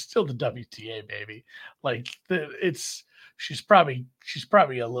it's still the WTA, baby. Like she's probably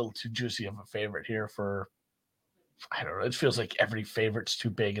a little too juicy of a favorite here for. I don't know. It feels like every favorite's too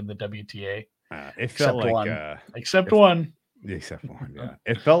big in the WTA. It felt like one. Except one. Except one. Yeah.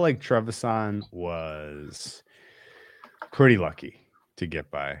 It felt like Trevisan was pretty lucky to get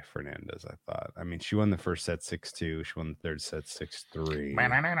by Fernandez, I thought. I mean, she won the first set 6-2. She won the third set 6-3.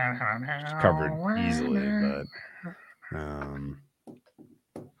 She's covered easily, but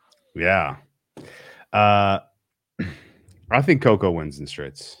yeah. I think Coco wins in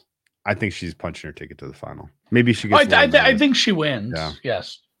straights. I think she's punching her ticket to the final. Maybe she gets. I think she wins. Yeah.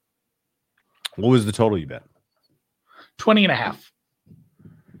 Yes. What was the total you bet? 20.5.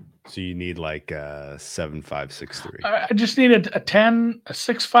 So you need like 7-5, 6-3. I just need a 10, a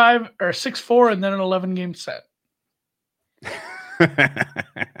 6-5, or a 6-4, and then an 11-game set. You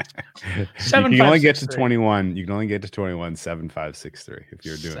can only get to 21. You can only get to 21, 7-5, 6-3 if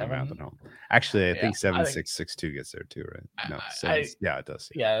you're doing math at home. Actually, I think 7-6, 6-2 gets there too, right? No, it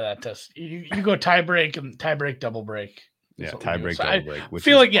does. Yeah, that does. You go tie break and tie break, double break. Yeah, tie break, double break. I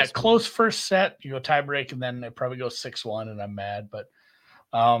feel like possible. Close first set. You go tie break, and then it probably goes 6-1, and I'm mad. But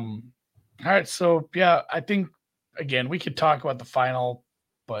all right, so yeah, I think again we could talk about the final,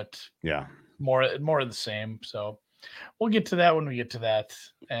 but yeah, more of the same. So we'll get to that when we get to that.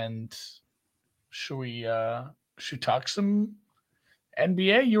 And should we talk some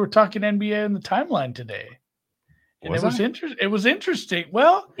NBA? You were talking NBA in the timeline today. And it was interesting. It was interesting.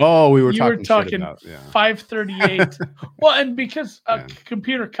 Well, we were talking 538. Well, and because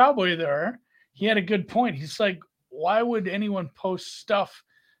Computer Cowboy there, he had a good point. He's like, why would anyone post stuff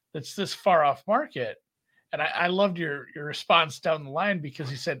that's this far off market? And I loved your response down the line because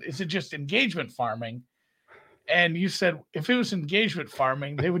he said, is it just engagement farming? And you said if it was engagement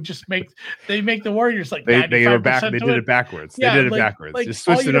farming, they would just make the Warriors like they were back. They did it backwards. Yeah, they did it backwards. Like, just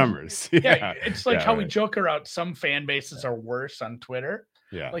switch the numbers. Yeah, it's like how we joke around some fan bases are worse on Twitter.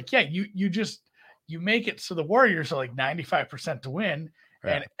 Yeah, like you make it so the Warriors are like 95% to win,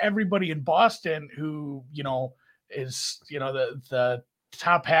 and everybody in Boston who is the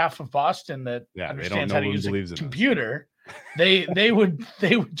top half of Boston that understands how to use a computer. they would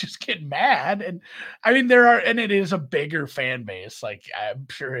just get mad. And I mean, it is a bigger fan base. Like, I'm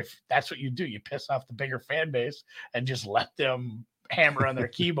sure if that's what you do, you piss off the bigger fan base and just let them hammer on their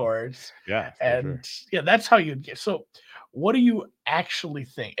keyboards. Yeah. And yeah, that's how you'd get. So what do you actually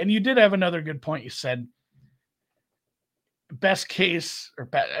think? And you did have another good point. You said best case,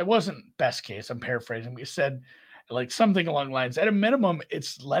 it wasn't best case, I'm paraphrasing. You said like something along the lines, at a minimum,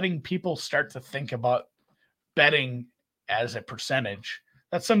 it's letting people start to think about betting as a percentage.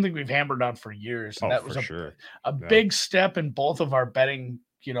 That's something we've hammered on for years. And that was a big step in both of our betting,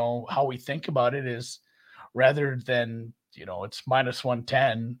 how we think about it is rather than, it's minus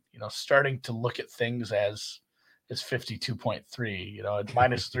 110, starting to look at things as 52.3, at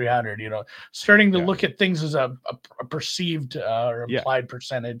minus 300, starting to look at things as a perceived or implied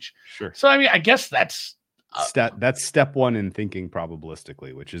percentage. Sure. So, I mean, I guess that's step one in thinking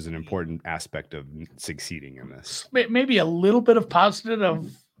probabilistically, which is an important aspect of succeeding in this. Maybe a little bit of positive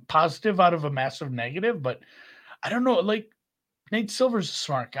out of a massive negative, but I don't know. Like, Nate Silver's a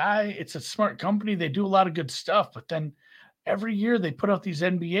smart guy. It's a smart company. They do a lot of good stuff, but then every year they put out these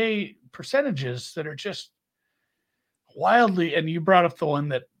NBA percentages that are just wildly, and you brought up the one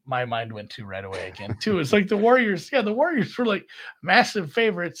that my mind went to right away again too. It's like the Warriors. Yeah, the Warriors were like massive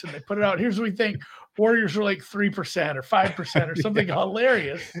favorites, and they put it out. Here's what we think: Warriors were like 3% or 5% or something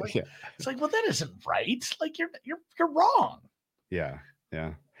hilarious. It's like, well, that isn't right. Like you're wrong. Yeah.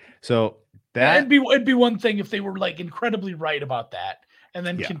 So it'd be one thing if they were like incredibly right about that, and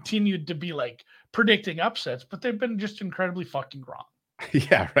then continued to be like predicting upsets, but they've been just incredibly fucking wrong.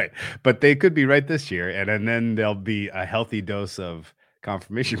 Yeah, right. But they could be right this year, and then there'll be a healthy dose of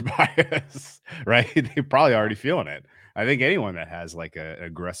confirmation bias, right? They're probably already feeling it. I think anyone that has like an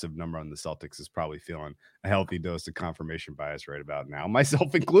aggressive number on the Celtics is probably feeling a healthy dose of confirmation bias right about now,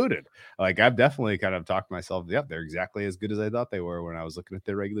 myself included. Like, I've definitely kind of talked myself, they're exactly as good as I thought they were when I was looking at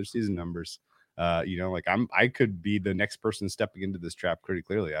their regular season numbers. Like I could be the next person stepping into this trap pretty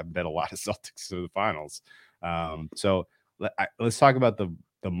clearly. I've bet a lot of Celtics to the finals. So let's talk about the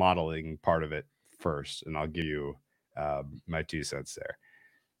modeling part of it first, and I'll give you my 2 cents there.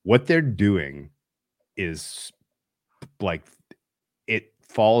 What they're doing is like it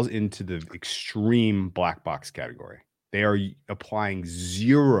falls into the extreme black box category. They are applying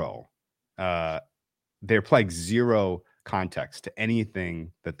zero context to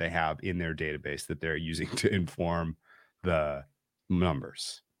anything that they have in their database that they're using to inform the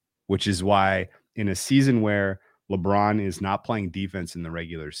numbers, which is why in a season where LeBron is not playing defense in the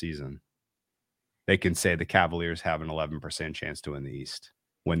regular season, they can say the Cavaliers have an 11% chance to win the East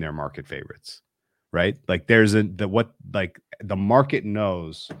when they're market favorites, right? Like the market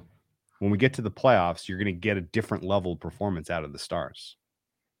knows when we get to the playoffs, you're going to get a different level of performance out of the stars.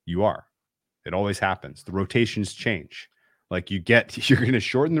 It always happens. The rotations change. Like you're going to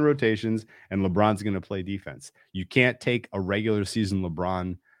shorten the rotations, and LeBron's going to play defense. You can't take a regular season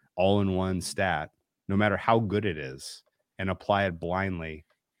LeBron all-in-one stat, no matter how good it is, and apply it blindly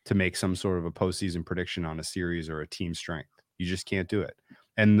to make some sort of a postseason prediction on a series or a team strength. You just can't do it.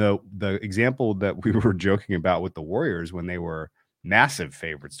 And the example that we were joking about with the Warriors when they were massive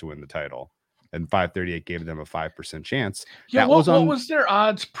favorites to win the title, and 538 gave them a 5% chance. Yeah, what was their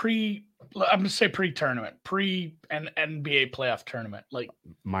odds I'm going to say pre-tournament, an NBA playoff tournament, like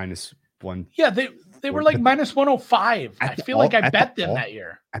 -1. Yeah, they were like -105. I feel like I bet them that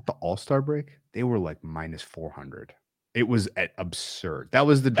year at the All-Star break. They were like -400. It was absurd. That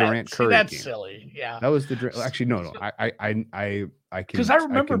was the Durant Curry. That's game. Silly. Yeah, that was the actually no. I can because I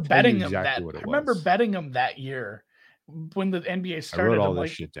remember betting them that. I remember betting them that year when the NBA started. I wrote all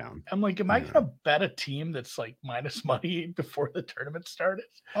this shit down. I'm like, am I going to bet a team that's like minus money before the tournament started?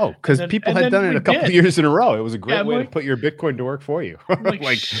 Oh, because people had done it a couple of years in a row. It was a great way to put your Bitcoin to work for you.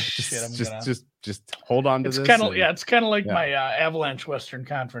 Just hold on to this. It's kind of like my Avalanche Western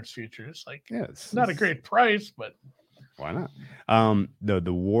Conference futures. Like, it's not a great price, but why not?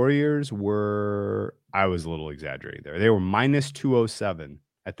 The Warriors were. I was a little exaggerating there. They were -207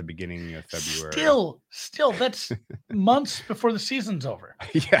 at the beginning of February. Still, that's months before the season's over.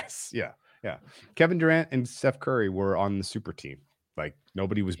 Yes, yeah. Kevin Durant and Steph Curry were on the super team. Like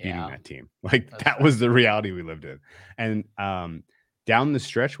nobody was beating that team. Like that was the reality we lived in. And down the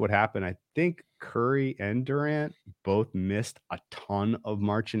stretch, what happened? I think Curry and Durant both missed a ton of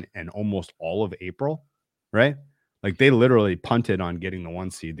March and almost all of April. Right? Like they literally punted on getting the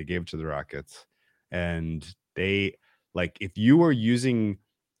 1 seed. They gave it to the Rockets, and they if you were using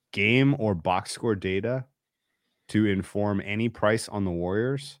game or box score data to inform any price on the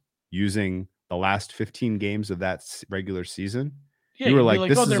Warriors using the last 15 games of that regular season, Yeah, you were you'd be like,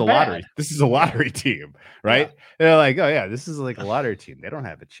 this "Oh, is they're a lottery. bad." This is a lottery team, right? They're like, oh yeah, this is like a lottery team. They don't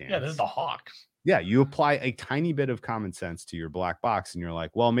have a chance. Yeah, this is the Hawks. Yeah, you apply a tiny bit of common sense to your black box, and you're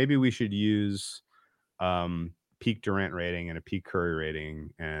like, well, maybe we should use peak Durant rating and a peak Curry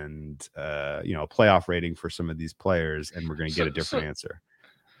rating, and a playoff rating for some of these players, and we're going to get a different answer.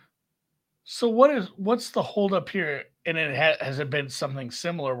 So what's the holdup here? And has it been something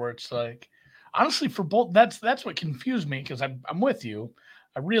similar where it's like, honestly, for both, that's what confused me, because I'm with you.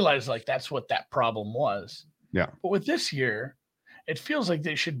 I realized like that's what that problem was. Yeah. But with this year, it feels like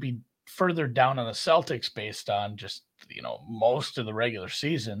they should be further down on the Celtics based on just most of the regular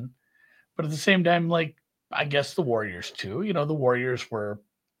season. But at the same time, like, I guess the Warriors too. The Warriors were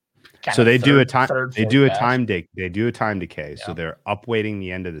so they do a time decay. Yeah. So they're upweighting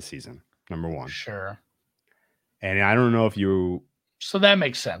the end of the season. Number one. Sure. And I don't know if you. So that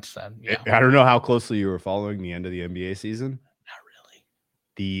makes sense then. Yeah. I don't know how closely you were following the end of the NBA season. Not really.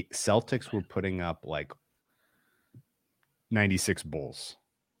 The Celtics were putting up like 96 Bulls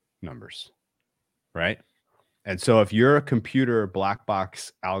numbers, right? And so if you're a computer black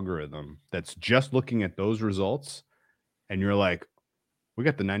box algorithm that's just looking at those results, and you're like, we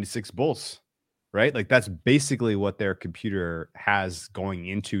got the 96 Bulls, right? Like that's basically what their computer has going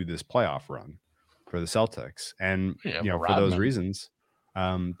into this playoff run for the Celtics. And for those reasons,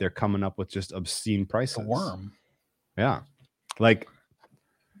 they're coming up with just obscene prices. The worm. Yeah. Like,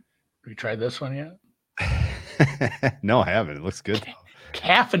 have you tried this one yet? No, I haven't. It looks good.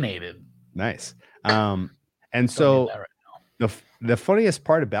 Caffeinated. Nice. And so the funniest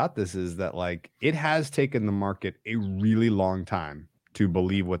part about this is that like it has taken the market a really long time to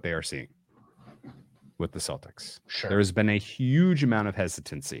believe what they are seeing with the Celtics. Sure. There's been a huge amount of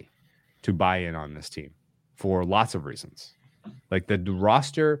hesitancy to buy in on this team for lots of reasons. Like the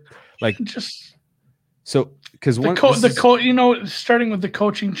roster, like just so because starting with the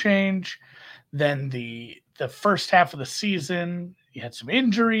coaching change, then the first half of the season, you had some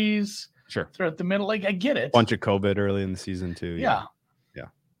injuries. Sure. Throughout the middle, like I get it. Bunch of COVID early in the season too. Yeah.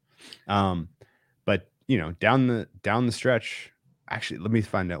 But down the stretch, actually, let me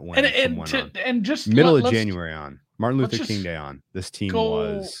find out when. And just middle of January on Martin Luther King Day on. This team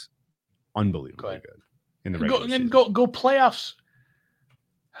was unbelievably good in the regular season. Go playoffs.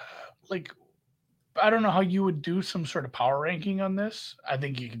 Like, I don't know how you would do some sort of power ranking on this. I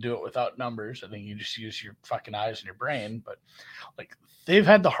think you can do it without numbers. I think you just use your fucking eyes and your brain. But like, they've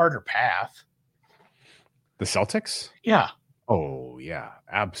had the harder path. The Celtics? Yeah. Oh, yeah.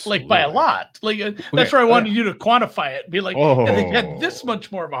 Absolutely. Like, by a lot. Like, that's where I wanted you to quantify it. Be like, they've had this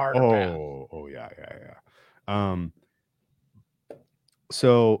much more of a harder path. Oh, yeah.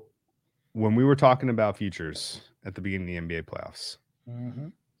 So, when we were talking about futures at the beginning of the NBA playoffs,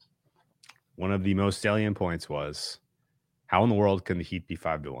 one of the most salient points was, how in the world can the Heat be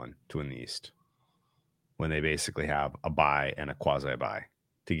 5-1 to win the East when they basically have a bye and a quasi-bye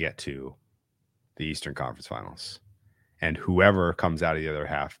to get to the Eastern Conference Finals? And whoever comes out of the other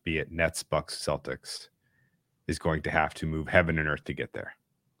half, be it Nets, Bucks, Celtics, is going to have to move heaven and earth to get there,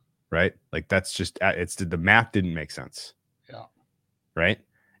 right? Like that's just the math didn't make sense. Yeah. Right.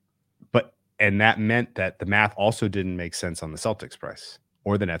 And that meant that the math also didn't make sense on the Celtics price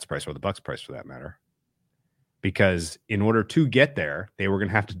or the Nets price or the Bucks price for that matter, because in order to get there, they were going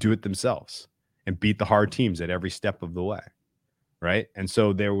to have to do it themselves and beat the hard teams at every step of the way. Right. And so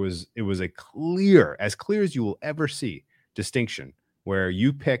it was a as clear as you will ever see distinction where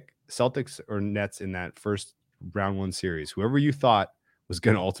you pick Celtics or Nets in that first round one series, whoever you thought was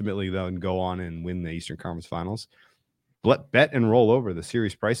going to ultimately then go on and win the Eastern Conference Finals, bet and roll over the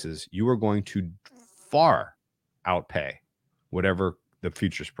series prices. You are going to far outpay whatever the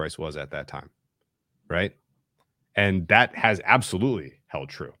futures price was at that time. Right. And that has absolutely held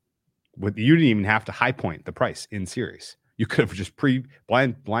true. You didn't even have to high point the price in series. You could have just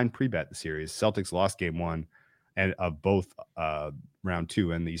blind pre-bet the series. Celtics lost game one and of both round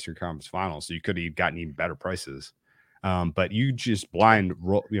two and the Eastern Conference Finals, so you could have gotten even better prices. But you just blind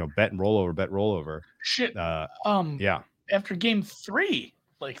roll, bet and roll over. Shit. Yeah. After game three,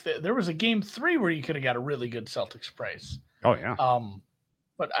 like there was a game three where you could have got a really good Celtics price. Oh yeah.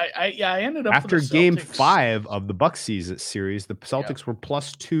 But I ended up after game 5 of the Bucks series, the Celtics were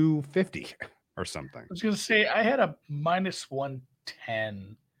plus 250 or something. I was gonna say I had a minus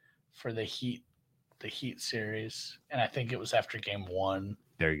 110 for the Heat series, and I think it was after game 1.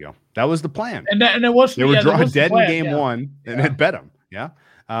 There you go. That was the plan. And it was they were drawn dead in game 1 and had bet them. Yeah.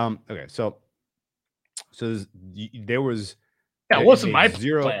 Okay. So there was. Yeah, it wasn't my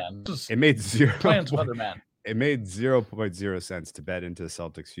plan. It made zero. Plans of other men. it made 0.0 sense to bet into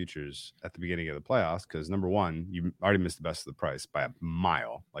Celtics futures at the beginning of the playoffs because number one, you already missed the best of the price by a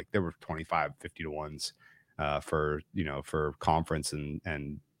mile. Like there were 25, 50 to ones for conference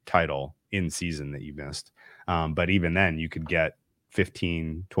and title in season that you missed. But even then you could get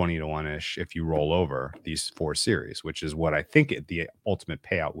 15, 20 to 1-ish if you roll over these 4 series, which is what I think the ultimate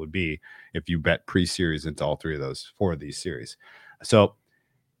payout would be if you bet pre-series into all 4 of these series. So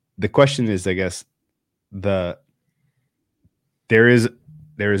the question is, I guess, there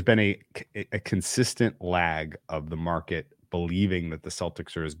has been a consistent lag of the market believing that the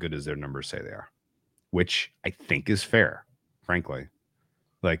Celtics are as good as their numbers say they are, which I think is fair, frankly.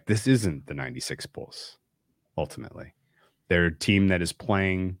 Like this isn't the 96 Bulls, ultimately. They're a team that is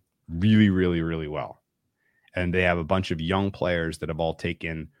playing really, really, really well. And they have a bunch of young players that have all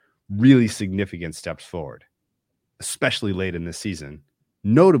taken really significant steps forward, especially late in this season,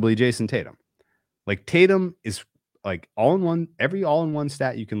 notably Jason Tatum. Like Tatum is like every all-in-one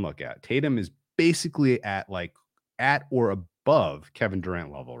stat you can look at. Tatum is basically at or above Kevin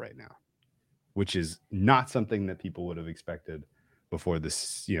Durant level right now, which is not something that people would have expected before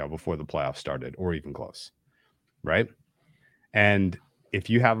this, before the playoffs started or even close. Right. And if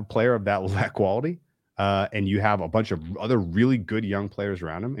you have a player of that quality, and you have a bunch of other really good young players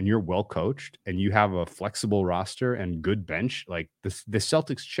around him, and you're well coached, and you have a flexible roster and good bench, like the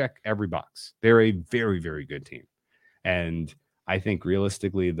Celtics check every box. They're a very, very good team. And I think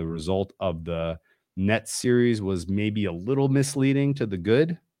realistically, the result of the Nets series was maybe a little misleading to the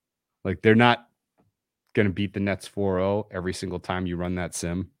good. Like they're not going to beat the Nets 4-0 every single time you run that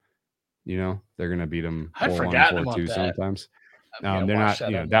sim. They're going to beat them 4-1, 4-2 sometimes. They're not,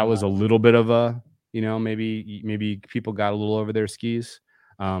 that was a little bit of a, maybe people got a little over their skis.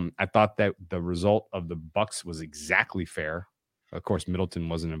 I thought that the result of the Bucks was exactly fair. Of course, Middleton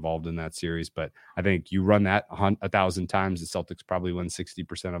wasn't involved in that series, but I think you run that 1,000 times, the Celtics probably win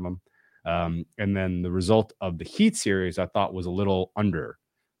 60% of them. And then the result of the Heat series, I thought was a little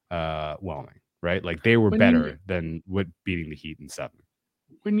underwhelming, right? Like they were better than beating the Heat in 7.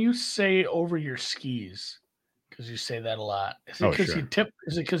 When you say over your skis, because you say that a lot, is it because you tip?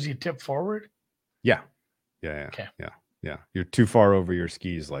 Is it because you tip forward? Yeah. Okay. Yeah. You're too far over your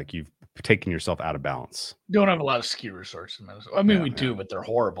skis. Like you've taken yourself out of balance. Don't have a lot of ski resorts in Minnesota. I mean, we do, but they're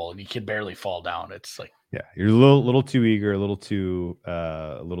horrible, and you can barely fall down. It's like you're a little too eager, a little too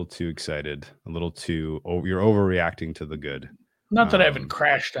excited, you're overreacting to the good. Not that I haven't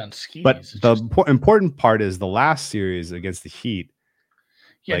crashed on skis. But the important part is the last series against the Heat.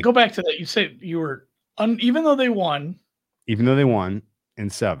 Yeah, go back to that. You said you were even though they won in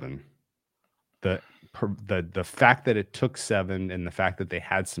 7, the fact that it took 7 and the fact that they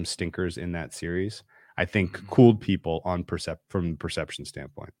had some stinkers in that series, I think cooled people from the perception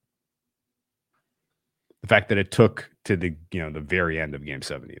standpoint. The fact that it took to the very end of Game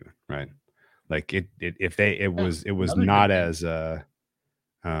 7, even right, like it was not as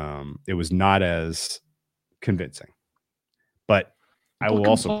convincing, but. I will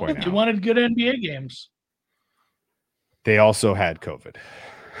also point out you wanted good NBA games. They also had COVID.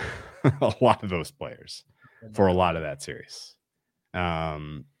 A lot of those players for a lot of that series.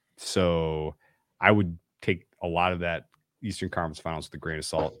 So I would take a lot of that Eastern Conference Finals with a grain of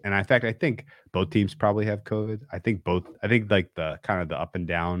salt. And in fact, I think both teams probably have COVID. I think like the kind of the up and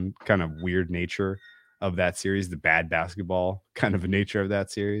down kind of weird nature of that series, the bad basketball kind of a nature of that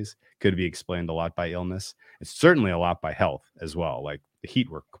series could be explained a lot by illness. It's certainly a lot by health as well. Like the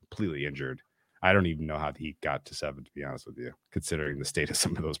Heat were completely injured. I don't even know how the Heat got to 7, to be honest with you, considering the state of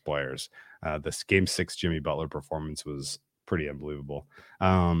some of those players. This Game 6 Jimmy Butler performance was pretty unbelievable.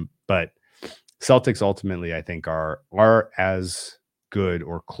 But Celtics ultimately, I think, are as good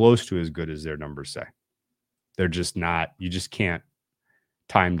or close to as good as their numbers say. They're just not. You just can't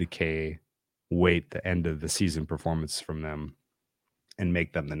time decay, wait the end of the season performance from them and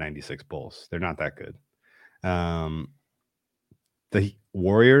make them the 96 Bulls. They're not that good. The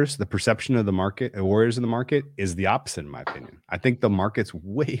Warriors, the perception of the market, Warriors in the market is the opposite, in my opinion. I think the market's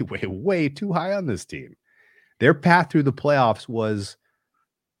way, way, way too high on this team. Their path through the playoffs was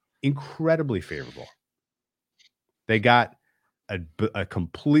incredibly favorable. They got a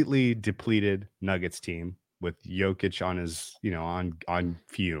completely depleted Nuggets team with Jokic on his, on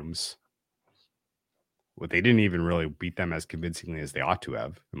fumes. Well, they didn't even really beat them as convincingly as they ought to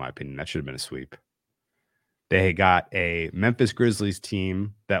have, in my opinion. That should have been a sweep. They got a Memphis Grizzlies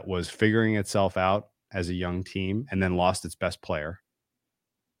team that was figuring itself out as a young team and then lost its best player.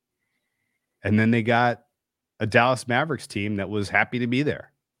 And then they got a Dallas Mavericks team that was happy to be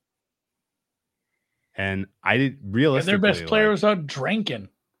there. And I did realistically. Their best player was out drinking.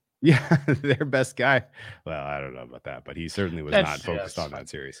 Yeah, their best guy. Well, I don't know about that, but he certainly was not focused on that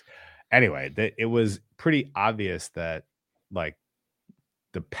series. Anyway, it was pretty obvious that like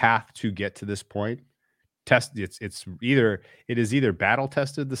the path to get to this point it is either battle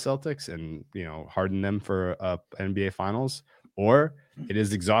tested the Celtics and hardened them for NBA Finals, or it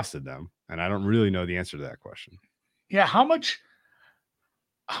has exhausted them. And I don't really know the answer to that question. Yeah, how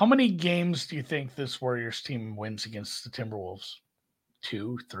many games do you think this Warriors team wins against the Timberwolves?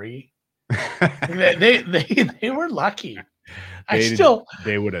 2, 3? they were lucky.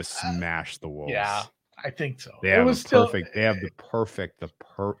 They would have smashed the Wolves. Yeah, I think so. They have the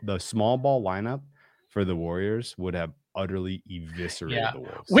small ball lineup for the Warriors would have utterly eviscerated the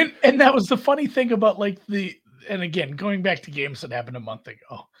Wolves. And that was the funny thing about and again, going back to games that happened a month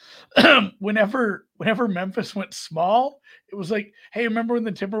ago, whenever Memphis went small, it was like, hey, remember when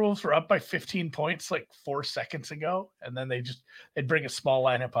the Timberwolves were up by 15 points like 4 seconds ago? And then they'd bring a small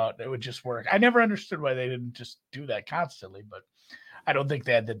lineup out and it would just work. I never understood why they didn't just do that constantly, but I don't think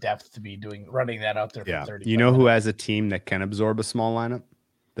they had the depth to be running that out there for 30 minutes. You know who has a team that can absorb a small lineup?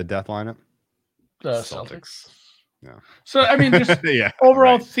 The death lineup? The Celtics. Yeah. So, I mean, just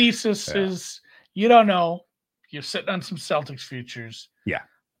overall thesis is you don't know. You're sitting on some Celtics futures. Yeah.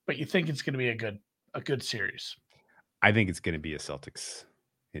 But you think it's going to be a good series. I think it's going to be a Celtics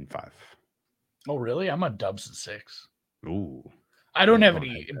in 5. Oh, really? I'm on Dubs in 6. Ooh. I don't have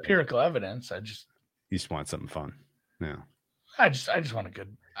any empirical evidence. You just want something fun. Yeah. I just want a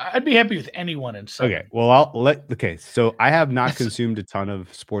good. I'd be happy with anyone in 7. Okay. Well, so I have not consumed a ton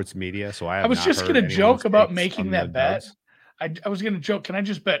of sports media, so I was just going to joke about making that bet. I was going to joke, can I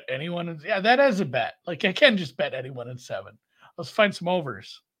just bet anyone? That is a bet. Like, I can just bet anyone in 7. Let's find some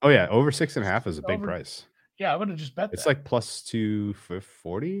overs. Oh, yeah. Over 6.5 is a big price. Yeah, I would have just bet it's like plus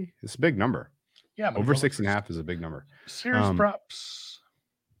 240. It's a big number. Yeah. Over 6.5 is a big number. Series props.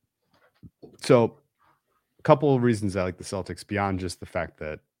 So, a couple of reasons I like the Celtics beyond just the fact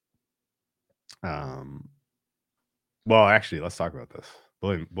that, well, actually, let's talk about this.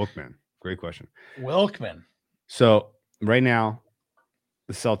 Wilkman. Great question. Wilkman. So, right now,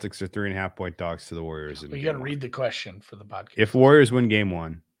 the Celtics are 3.5-point dogs to the Warriors. You got to read the question for the podcast. If Warriors win game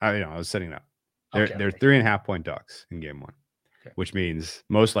 1, I was setting it up. They're 3.5-point dogs in game 1, which means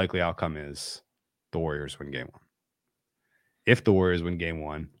most likely outcome is the Warriors win game 1. If the Warriors win game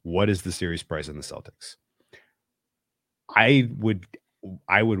 1, what is the series price on the Celtics? I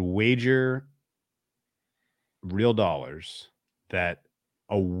would wager real dollars that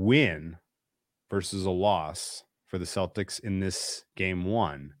a win versus a loss for the Celtics in this game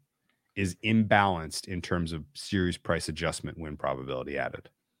 1 is imbalanced in terms of series price adjustment win probability added.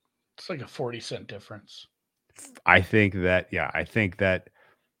 It's like a 40-cent difference. I think that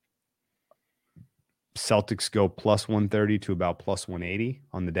Celtics go plus 130 to about plus 180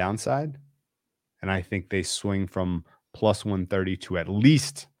 on the downside. And I think they swing from plus 130 to at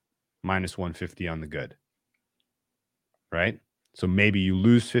least minus 150 on the good. Right? So maybe you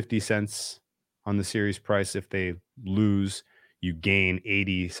lose 50 cents on the series price. If they lose, you gain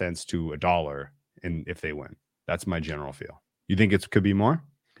 80 cents to $1 if they win. That's my general feel. You think it could be more?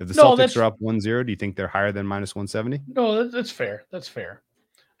 If the Celtics are up 1-0, do you think they're higher than minus 170? No, that's fair. That's fair.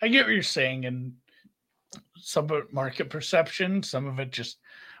 I get what you're saying. And some of it market perception, some of it just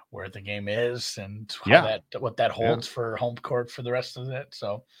where the game is and what that holds for home court for the rest of it.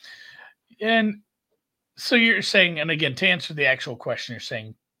 So you're saying, and again, to answer the actual question, you're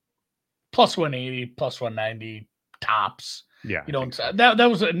saying plus 180, plus 190 tops. Yeah. You don't, that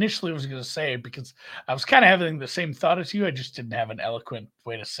was initially I was going to say, because I was kind of having the same thought as you. I just didn't have an eloquent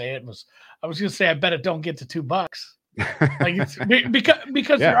way to say it. I was going to say, I bet it don't get to $2. Like it's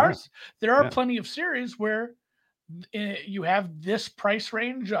because there are plenty of series where you have this price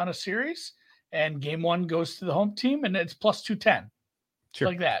range on a series and game 1 goes to the home team and it's plus 210. Sure.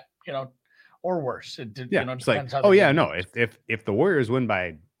 Like that, or worse. It depends like, how if the Warriors win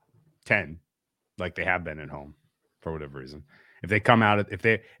by 10, like they have been at home for whatever reason, if they come out, if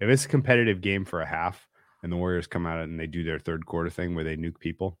it's a competitive game for a half and the Warriors come out and they do their third quarter thing where they nuke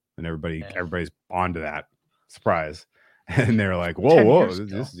people and everybody's onto that surprise, and they're like, whoa,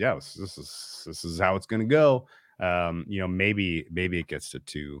 this is how it's going to go. Maybe it gets to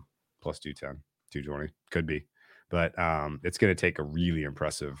 2 plus 210, 220, could be, but it's going to take a really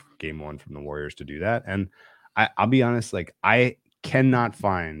impressive game 1 from the Warriors to do that. And I'll be honest, like I cannot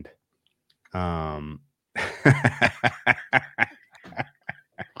find,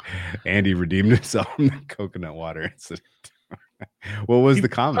 Andy redeemed himself from the coconut water incident. What was the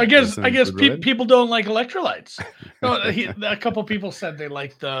comment? I guess people don't like electrolytes. No, a couple people said they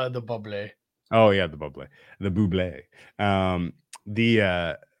like the bubbly. Oh yeah, the bubbly, the bubbly.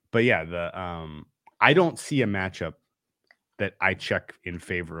 But yeah, I don't see a matchup that I check in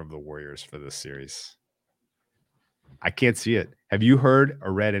favor of the Warriors for this series. I can't see it. Have you heard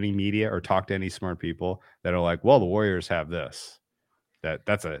or read any media or talked to any smart people that are like, well, the Warriors have this?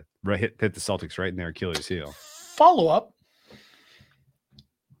 That's a hit the Celtics right in their Achilles heel. Follow up.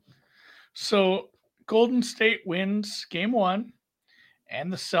 So Golden State wins game 1,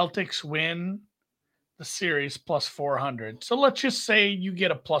 and the Celtics win the series plus 400. So let's just say you get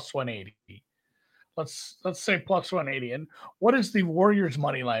a plus 180. Let's say plus 180. And what is the Warriors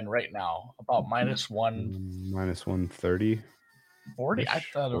money line right now? About minus 130. 40? I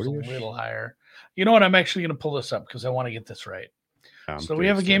thought it was a little higher. You know what? I'm actually going to pull this up because I want to get this right. So we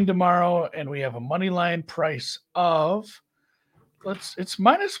have a game tomorrow, and we have a money line price of it's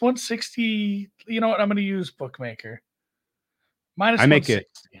minus 160. You know what? I'm going to use Bookmaker. Minus I make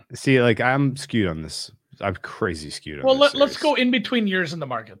 160. It. See, like I'm skewed on this. I'm crazy skewed on well, this. Let's go in between years in the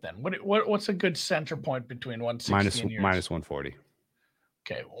market then. What's a good center point between 160 and years? Minus 140.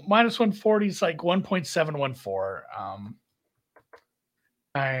 Okay, well, minus 140 is like 1.714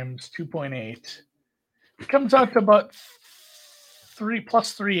 times 2.8. It comes out to about 3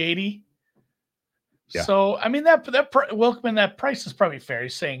 plus 380. Yeah. So I mean Wilkman, that price is probably fair.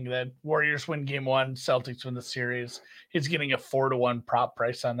 He's saying that Warriors win game 1, Celtics win the series. He's getting a 4-1 prop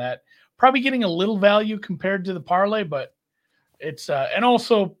price on that. Probably getting a little value compared to the parlay, but it's and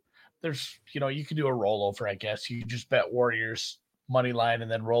also there's you can do a rollover. I guess you just bet Warriors money line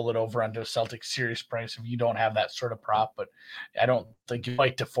and then roll it over onto a Celtics series price if you don't have that sort of prop. But I don't think you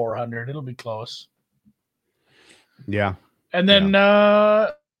fight to 400. It'll be close. Yeah. And then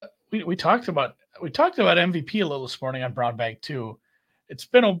we talked about MVP a little this morning on Brown Bag too. It's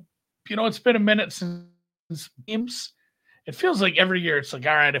been a minute since games. It feels like every year it's like,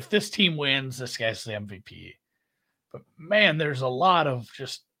 all right, if this team wins, this guy's the MVP. But man, there's a lot of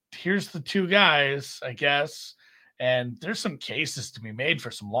just here's the two guys, I guess, and there's some cases to be made for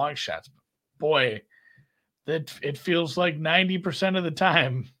some long shots. But boy, it feels like 90% of the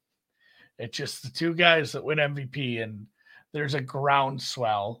time it's just the two guys that win MVP, and there's a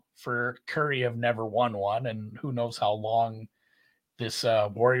groundswell for Curry have never won one, and who knows how long this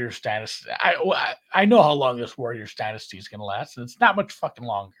Warriors dynasty. I know how long this Warriors dynasty is going to last, and it's not much fucking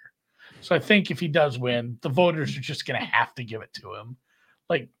longer. So I think if he does win, the voters are just going to have to give it to him.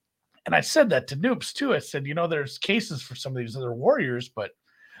 Like, and I said that to Noops too. I said, there's cases for some of these other Warriors, but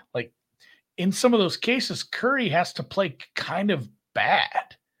like in some of those cases, Curry has to play kind of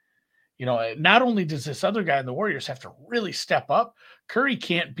bad. Not only does this other guy in the Warriors have to really step up, Curry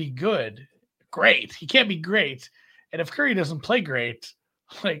can't be great. He can't be great. And if Curry doesn't play great,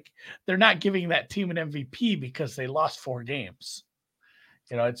 like they're not giving that team an MVP because they lost 4 games.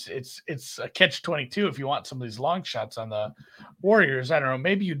 It's a catch-22 if you want some of these long shots on the Warriors. I don't know.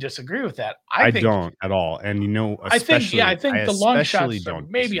 Maybe you disagree with that. I don't at all. And I think the long shots are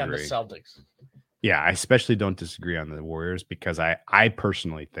maybe on the Celtics. Yeah, I especially don't disagree on the Warriors because I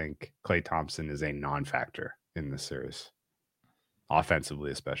personally think Klay Thompson is a non-factor in this series,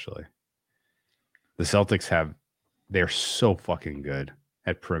 offensively especially. The Celtics they're so fucking good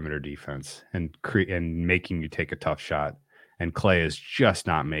at perimeter defense and making you take a tough shot, and Klay is just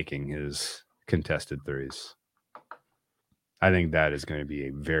not making his contested threes. I think that is going to be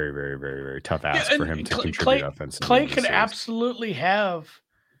a very, very, very, very tough ask for him to contribute offensively. Klay could absolutely have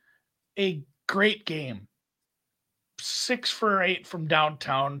a great game. 6 for 8 from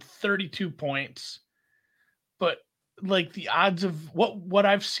downtown, 32 points. But like the odds of what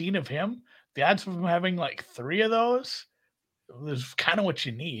I've seen of him, the odds of him having like 3 of those is kind of what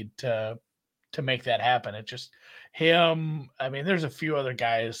you need to make that happen. It just him. I mean, there's a few other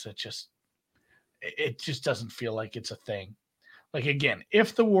guys that it just doesn't feel like it's a thing. Like again,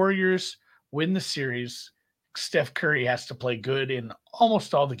 if the Warriors win the series, Steph Curry has to play good in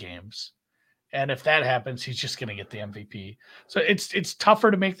almost all the games. And if that happens, he's just going to get the MVP. So it's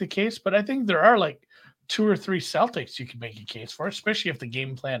tougher to make the case, but I think there are like 2 or 3 Celtics you can make a case for, especially if the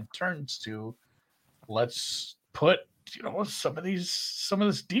game plan turns to let's put, some of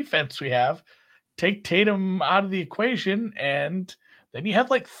this defense we have, take Tatum out of the equation, and then you have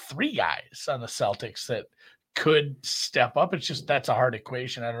like 3 guys on the Celtics that could step up. It's just that's a hard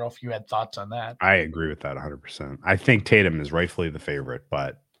equation. I don't know if you had thoughts on that. I agree with that 100%. I think Tatum is rightfully the favorite,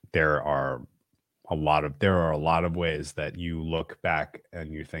 but there are a lot of ways that you look back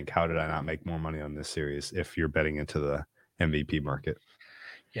and you think, how did I not make more money on this series if you're betting into the MVP market?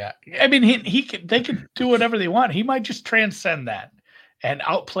 Yeah. I mean, they could do whatever they want. He might just transcend that and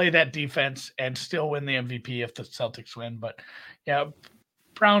outplay that defense and still win the MVP if the Celtics win. But yeah,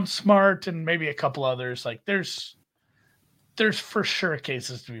 Brown, Smart, and maybe a couple others. Like there's there's for sure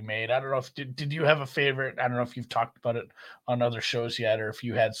cases to be made. I don't know if did you have a favorite? I don't know if you've talked about it on other shows yet, or if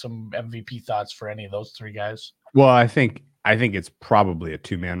you had some MVP thoughts for any of those three guys. Well, I think it's probably a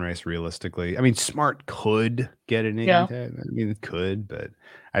 2-man race realistically. I mean, Smart could get it in. Yeah. I mean, it could, but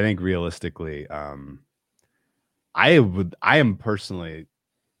I think realistically, I am personally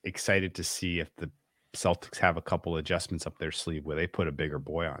excited to see if the Celtics have a couple adjustments up their sleeve where they put a bigger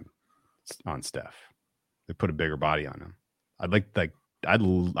boy on Steph. They put a bigger body on him.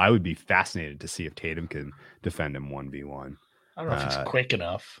 I would be fascinated to see if Tatum can defend him 1v1. I don't know if he's quick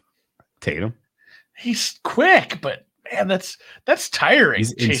enough. Tatum? He's quick, but man, that's tiring.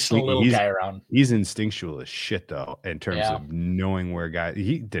 He's chasing a little guy around. He's instinctual as shit, though, in terms of knowing where guys.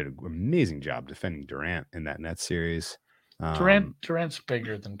 He did an amazing job defending Durant in that Nets series. Durant's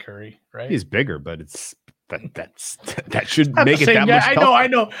bigger than Curry, right? He's bigger, but that should make it that much tougher. I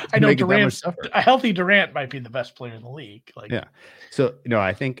know. Durant's a healthy Durant might be the best player in the league. So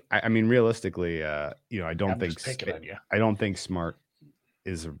I think I mean realistically, I don't think Smart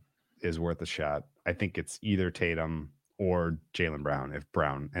is worth a shot. I think it's either Tatum or Jaylen Brown if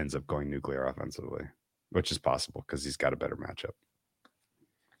Brown ends up going nuclear offensively, which is possible because he's got a better matchup.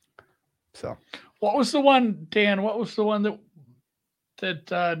 So, what was the one, Dan? What was the one that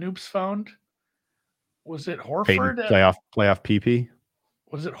Noobs found? Was it Horford? Playoff PP?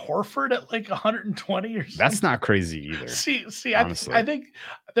 Was it Horford at like 120 or something? That's not crazy either. See, I think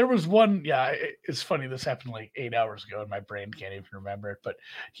there was one. Yeah, it's funny. This happened like 8 hours ago, and my brain can't even remember it. But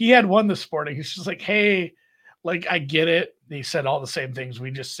he had one this morning. He's just like, "Hey, like I get it." He said all the same things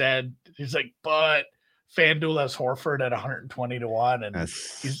we just said. He's like, "But FanDuel has Horford at 120-1," and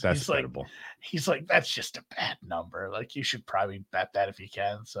he's like, "That's just a bad number. Like you should probably bet that if you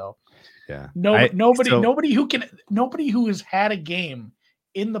can." So yeah, nobody who has had a game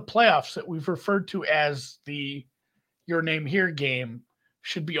in the playoffs that we've referred to as the Your Name Here game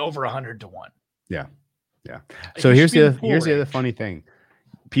should be over 100-1. Yeah. So here's the other funny thing.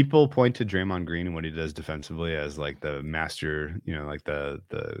 People point to Draymond Green and what he does defensively as like the master, like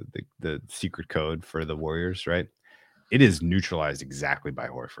the secret code for the Warriors, right? It is neutralized exactly by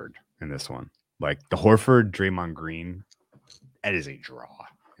Horford in this one. Like the Horford Draymond Green, that is a draw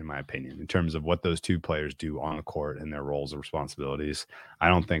in my opinion, in terms of what those two players do on the court and their roles and responsibilities. I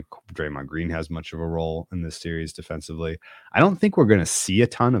don't think Draymond Green has much of a role in this series defensively. I don't think we're going to see a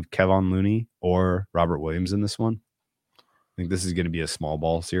ton of Kevon Looney or Robert Williams in this one. I think this is going to be a small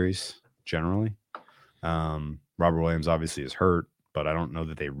ball series generally. Robert Williams obviously is hurt, but I don't know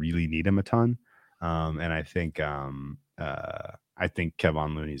that they really need him a ton. And I think Kevon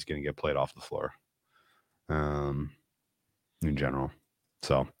Looney is going to get played off the floor in general.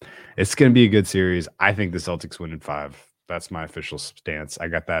 So it's going to be a good series. I think the Celtics win in 5. That's my official stance. I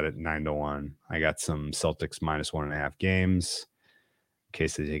got that at 9-1. I got some Celtics -1.5 games in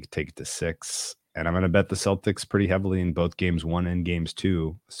case they take it to 6. And I'm going to bet the Celtics pretty heavily in both games 1 and games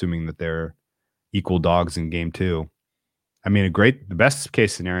 2, assuming that they're equal dogs in game 2. I mean, the best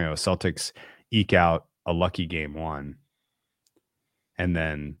case scenario, Celtics eke out a lucky game 1. And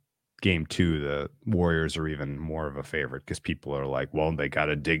then game 2, the Warriors are even more of a favorite because people are like, well, they got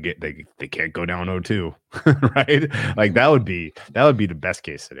to dig it. They can't go down 0-2, right? Like that would be the best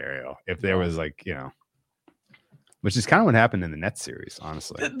case scenario if there was like, which is kind of what happened in the Nets series,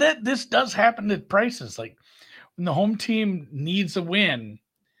 honestly. This does happen at prices. Like when the home team needs a win,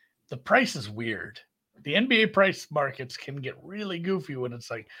 the price is weird. The NBA price markets can get really goofy when it's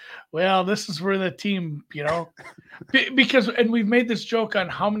like, well, this is where the team, because, and we've made this joke on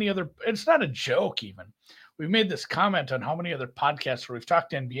how many other, it's not a joke even. We've made this comment on how many other podcasts where we've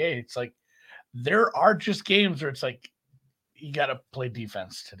talked NBA. It's like, there are just games where it's like, you got to play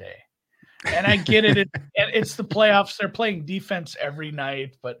defense today. And I get it. It's the playoffs. They're playing defense every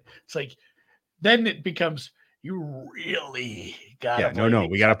night, but it's like, then it becomes, you really got to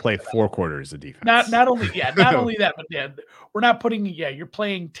we got to play 4 quarters of defense. Not only that, but we're not putting you're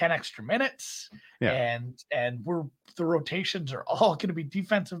playing 10 extra minutes and the rotations are all going to be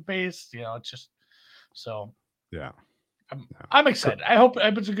defensive based, it's just so I'm excited. I hope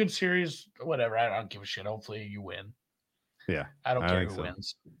it's a good series, whatever. I don't give a shit. Hopefully you win. Yeah. I don't care who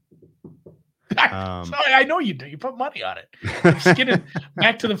wins. I know you do. You put money on it. Skin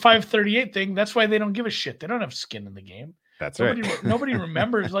back to the 538 thing. That's why they don't give a shit. They don't have skin in the game. That's right. Nobody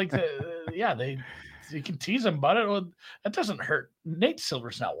remembers like you can tease them about it. Well, that doesn't hurt. Nate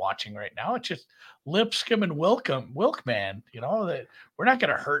Silver's not watching right now. It's just Lipscomb and Wilkman. That we're not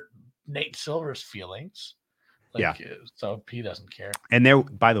going to hurt Nate Silver's feelings. So he doesn't care.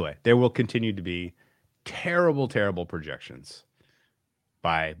 And by the way, there will continue to be terrible, terrible projections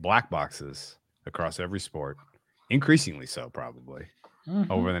by black boxes across every sport increasingly so probably Mhm.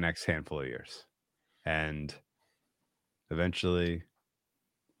 over the next handful of years. And eventually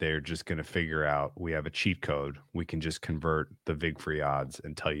they're just going to figure out we have a cheat code. We can just convert the VIG free odds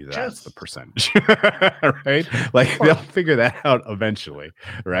and tell you that's the Just- percentage, right? Like they'll figure that out eventually,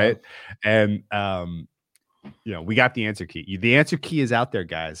 right? And we got the answer key. The answer key is out there,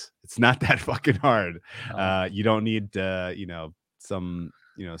 guys. It's not that fucking hard. You don't need some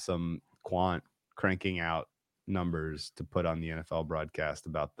quant cranking out numbers to put on the NFL broadcast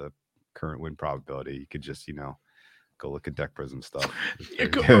about the current win probability. You could just go look at Deck Prism stuff. Yeah,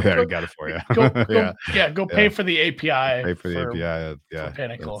 Got it for you. Go pay for the API. Pay for the API. For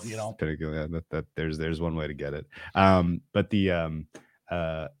Pinnacle, Pinnacle. Yeah, that there's one way to get it. But the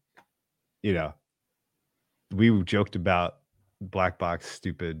we joked about black box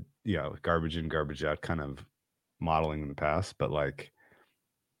stupid, garbage in, garbage out kind of modeling in the past, but like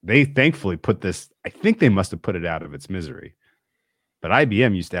they thankfully put this, I think they must have put it out of its misery. But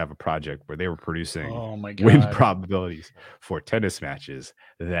IBM used to have a project where they were producing win probabilities for tennis matches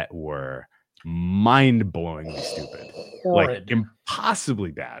that were mind-blowingly stupid. Horrid. Like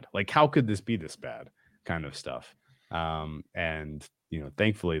impossibly bad. Like, how could this be this bad? Kind of stuff. And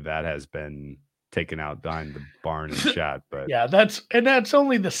thankfully that has been taken out behind the barn and chat. But yeah, that's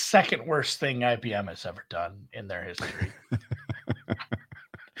only the second worst thing IBM has ever done in their history.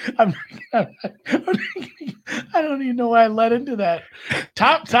 I don't even know why I led into that.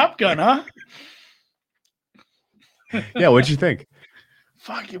 Top Gun, huh? Yeah, what'd you think?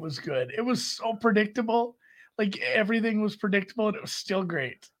 Fuck, it was good. It was so predictable. Like everything was predictable, and it was still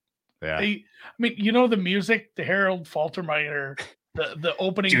great. Yeah. The music, the Harold Faltermeyer, the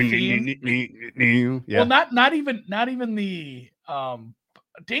opening theme. Yeah. Well, not even the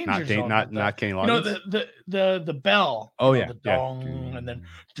Danger Zone. Not Kenny Loggins. The bell. Oh yeah. The dong, and then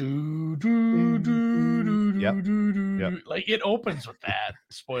do do do do do do. Yep. Like it opens with that.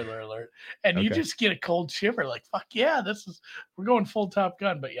 Spoiler alert. And you just get a cold shiver. Like fuck yeah, we're going full Top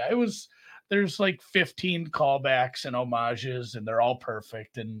Gun. But yeah, there's like 15 callbacks and homages, and they're all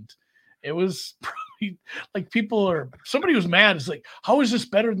perfect. And it was probably like somebody was mad. It's like, how is this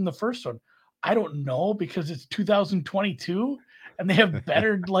better than the first one? I don't know, because it's 2022. And they have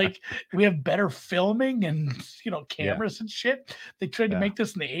better, we have better filming and, cameras and shit. They tried to make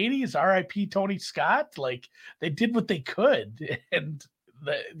this in the 80s. RIP Tony Scott. Like, they did what they could. And,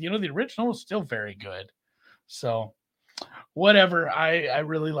 the original was still very good. So, whatever. I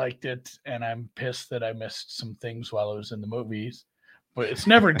really liked it. And I'm pissed that I missed some things while I was in the movies. But it's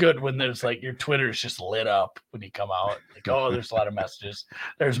never good when there's your Twitter's just lit up when you come out. Like, oh, there's a lot of messages.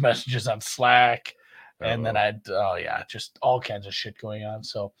 There's messages on Slack. And then just all kinds of shit going on.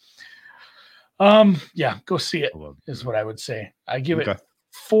 So, go see it is what I would say. I give it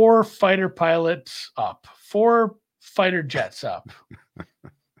 4 fighter pilots up, 4 fighter jets up.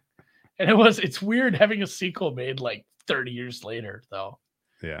 And it's weird having a sequel made 30 years later, though.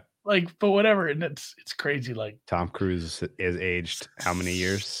 Yeah. But whatever. And it's crazy. Tom Cruise is aged how many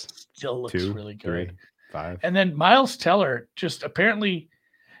years? Still looks 2, really good. 3, 5. And then Miles Teller just apparently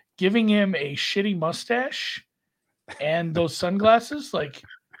giving him a shitty mustache and those sunglasses,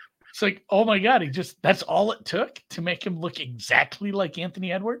 it's like, oh my God, that's all it took to make him look exactly like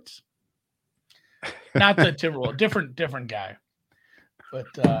Anthony Edwards. Not the Timberwolves, different guy. But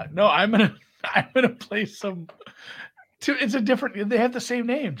no, I'm gonna play some. It's a different. They have the same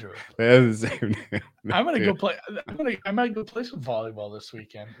name, Drew. They have the same name. I'm gonna go play. I might go play some volleyball this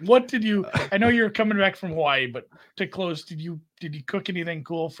weekend. What did you? I know you're coming back from Hawaii, but to close, did you cook anything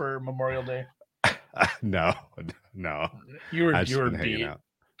cool for Memorial Day? No. You were hanging beat. out.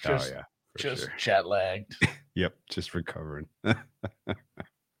 Just jet lagged. Yep, just recovering.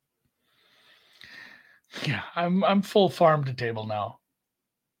 Yeah, I'm full farm to table now.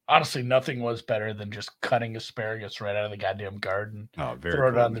 Honestly, nothing was better than just cutting asparagus right out of the goddamn garden. Oh, very throw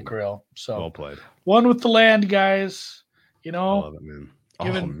it cool, on the man. grill. So Well played. One with the land, guys. I love it, man.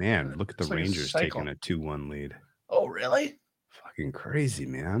 given- Man, look at the it's like a Rangers cycle. taking a 2-1 lead. Oh, really? Fucking crazy,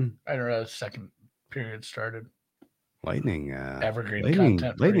 man. I don't know. The second period started. Lightning. Evergreen Lightning,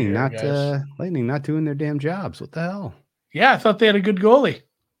 content for you guys. Lightning not doing their damn jobs. What the hell? Yeah, I thought they had a good goalie.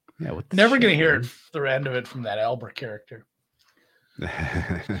 Yeah, what the Never shit, going to hear man? the end of it from that Albert character.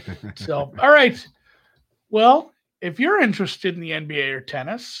 So, all right. Well, if you're interested in the NBA or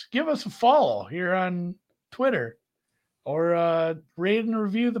tennis, give us a follow here on Twitter or rate and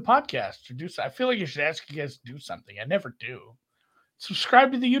review the podcast or do so. I feel like I should ask you guys to do something. I never do.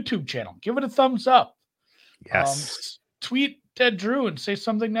 Subscribe to the YouTube channel. Give it a thumbs up. Yes. Tweet Ted Drew and say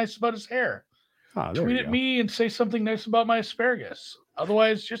something nice about his hair. Oh, there Tweet we at go. me and say something nice about my asparagus.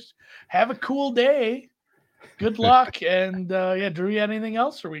 Otherwise, just have a cool day Good luck. And yeah, Drew, you had anything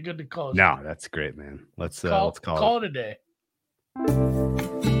else? Or are we good to close? No, that's great, man. Let's call it a day.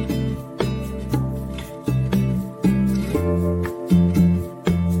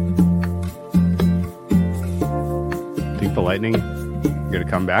 Think the Lightning going to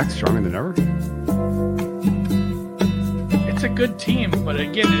come back stronger than ever? It's a good team, but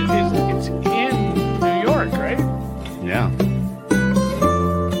again, it's in New York, right? Yeah.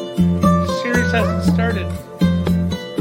 The series hasn't started.